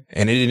 Absolutely.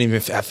 And it didn't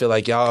even, I feel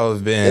like y'all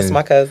have been. It's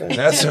my cousin.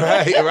 That's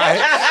right.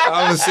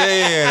 I'm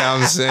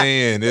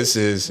saying, this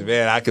is,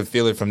 man, I could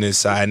feel it from this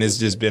side, and it's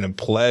just been a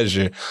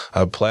pleasure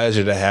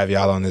to have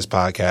y'all on this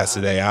podcast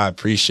today. I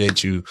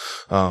appreciate you,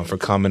 for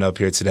coming up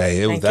here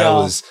today.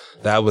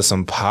 That was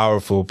some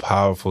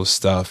powerful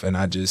stuff. And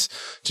I just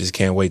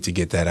can't wait to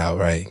get that out,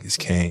 right?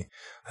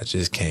 I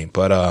just can't.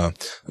 But,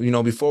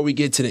 before we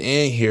get to the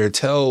end here,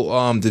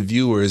 tell, the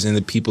viewers and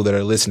the people that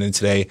are listening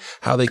today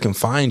how they can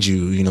find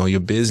you,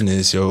 your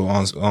business,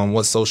 on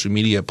what social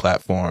media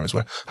platforms,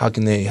 how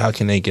can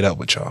they get up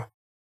with y'all?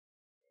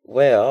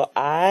 Well,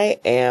 I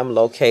am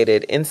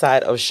located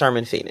inside of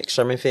Sherman Phoenix.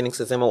 Sherman Phoenix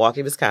is in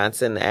Milwaukee,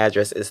 Wisconsin. The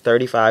address is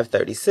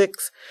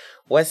 3536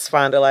 West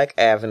Fond du Lac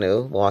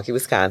Avenue, Milwaukee,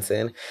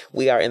 Wisconsin.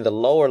 We are in the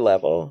lower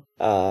level,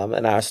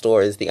 and our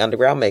store is the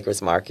Underground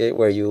Makers Market,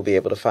 where you will be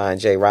able to find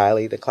J.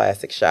 Riley, the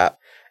classic shop,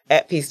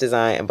 at Peace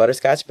Design, and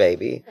Butterscotch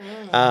Baby.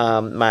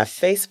 My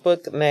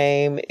Facebook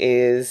name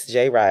is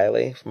J.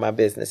 Riley, for my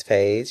business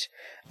page.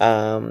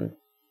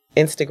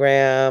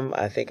 Instagram,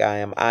 I think I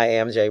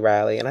am J.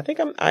 Riley, and I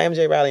think I am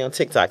J. Riley on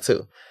TikTok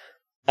too.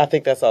 I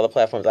think that's all the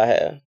platforms I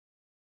have.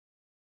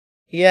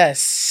 Yes.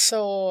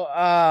 So,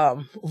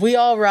 We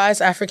All Rise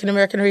African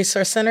American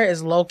Resource Center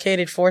is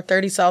located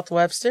 430 South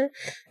Webster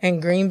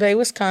in Green Bay,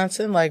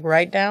 Wisconsin, like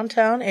right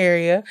downtown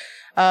area.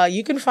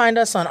 You can find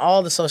us on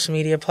all the social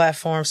media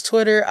platforms,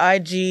 Twitter,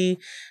 IG,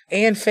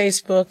 and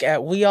Facebook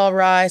at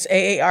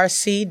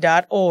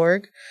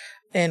weallriseaarc.org.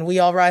 And We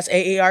All Rise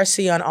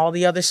AARC on all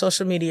the other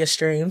social media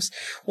streams.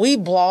 We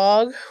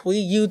blog, we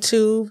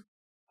YouTube.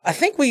 I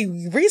think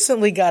we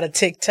recently got a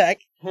TikTok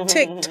and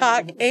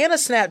a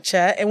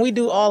Snapchat, and we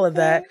do all of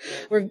that.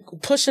 We're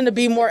pushing to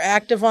be more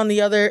active on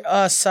the other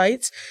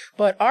sites,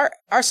 but our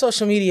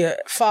social media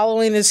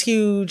following is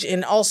huge,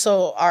 and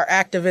also our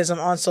activism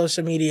on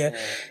social media.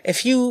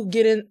 If you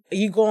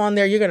go on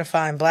there, you're going to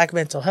find Black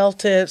mental health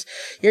tips.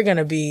 You're going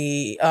to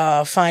be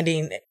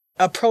finding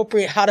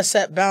appropriate how to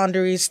set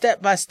boundaries,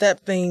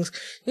 step-by-step things.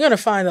 You're going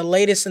to find the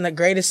latest and the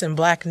greatest in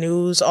Black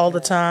news all the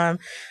time.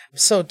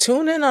 So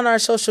tune in on our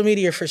social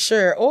media for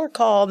sure, or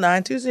call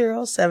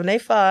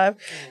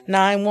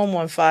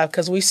 920-785-9115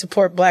 because we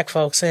support Black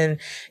folks. And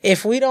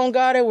if we don't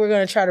got it, we're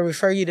going to try to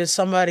refer you to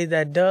somebody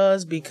that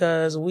does,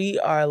 because we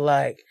are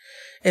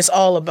it's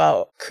all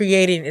about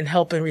creating and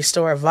helping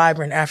restore a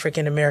vibrant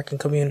African American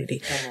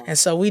community. And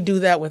so we do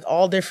that with in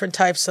all different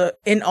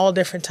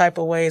type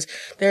of ways.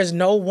 There's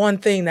no one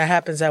thing that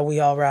happens at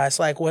We All Rise.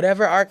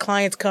 Whatever our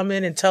clients come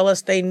in and tell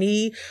us they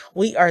need,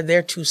 we are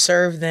there to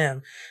serve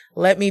them.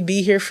 Let me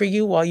be here for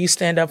you while you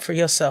stand up for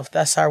yourself.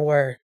 That's our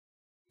word.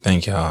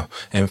 Thank y'all.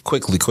 And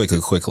quickly,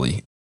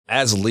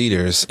 as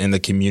leaders in the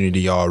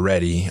community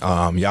already,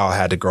 y'all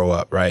had to grow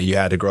up, right? You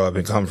had to grow up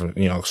and come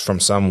from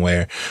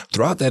somewhere.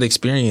 Throughout that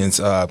experience,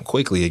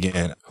 quickly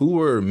again, who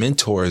were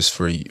mentors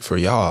for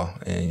y'all?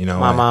 And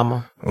my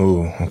mama.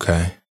 Ooh,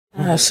 okay.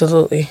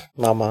 Absolutely.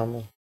 My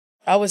mama.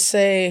 I would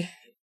say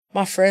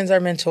my friends are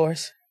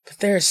mentors, but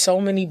there are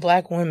so many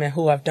Black women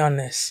who have done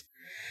this.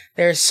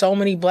 There's so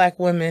many Black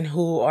women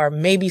who are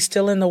maybe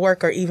still in the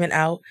work or even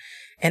out,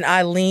 and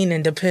I lean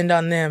and depend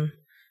on them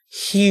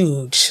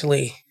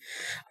hugely.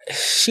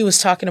 She was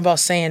talking about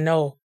saying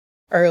no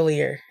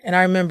earlier, and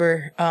I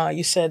remember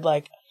you said,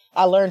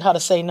 I learned how to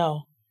say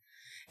no.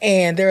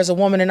 And there's a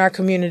woman in our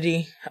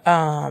community,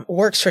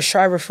 works for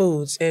Schreiber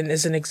Foods and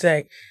is an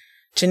exec,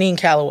 Janine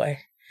Calloway.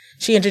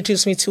 She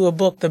introduced me to a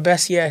book, The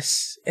Best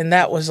Yes, and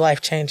that was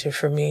life-changing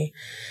for me.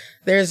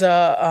 There's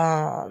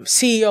a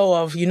CEO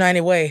of United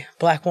Way,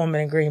 Black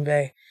woman in Green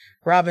Bay,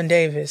 Robin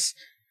Davis.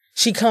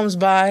 She comes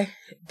by.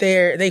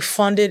 They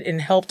funded and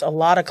helped a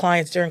lot of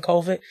clients during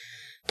COVID,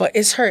 but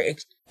it's her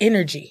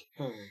energy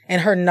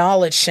and her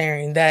knowledge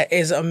sharing that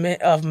is of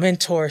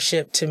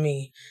mentorship to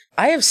me.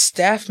 I have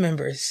staff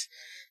members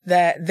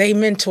that they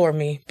mentor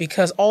me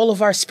because all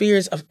of our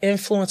spheres of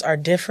influence are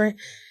different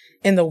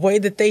and the way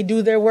that they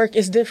do their work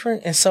is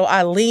different. And so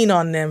I lean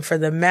on them for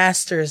the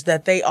masters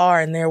that they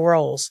are in their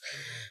roles.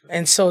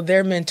 And so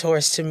they're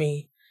mentors to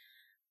me.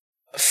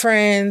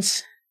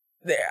 Friends,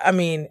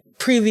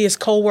 previous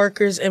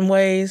coworkers in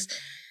ways.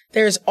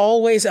 There's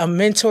always a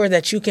mentor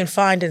that you can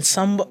find in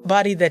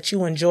somebody that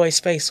you enjoy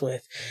space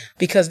with,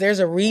 because there's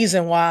a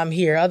reason why I'm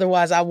here.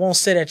 Otherwise, I won't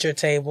sit at your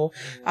table.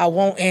 I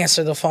won't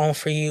answer the phone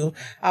for you.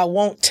 I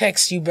won't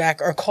text you back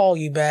or call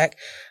you back.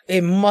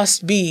 It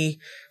must be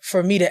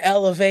for me to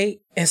elevate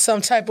in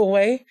some type of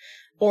way,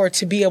 or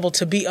to be able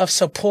to be of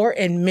support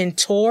and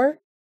mentor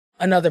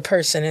another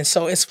person. And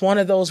so it's one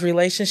of those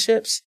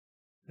relationships,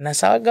 and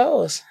that's how it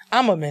goes.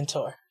 I'm a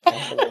mentor.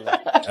 Absolutely.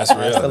 That's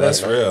real.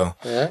 That's real.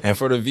 Yeah. And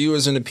for the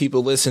viewers and the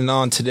people listening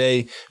on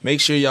today, make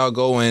sure y'all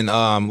go and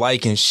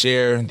like and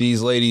share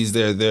these ladies,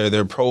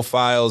 their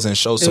profiles, and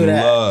show some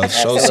love.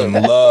 Show some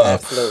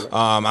love.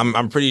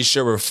 I'm pretty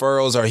sure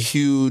referrals are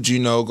huge. You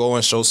know, go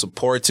and show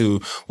support to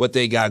what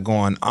they got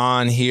going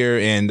on here.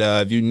 And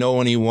if you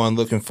know anyone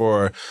looking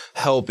for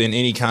help in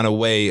any kind of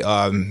way,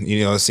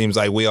 you know, it seems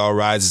like We All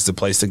Rise is the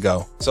place to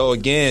go. So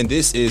again,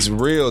 this is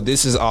real.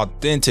 This is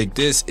authentic.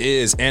 This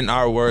is In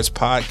Our Words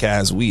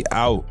Podcast. We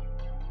out.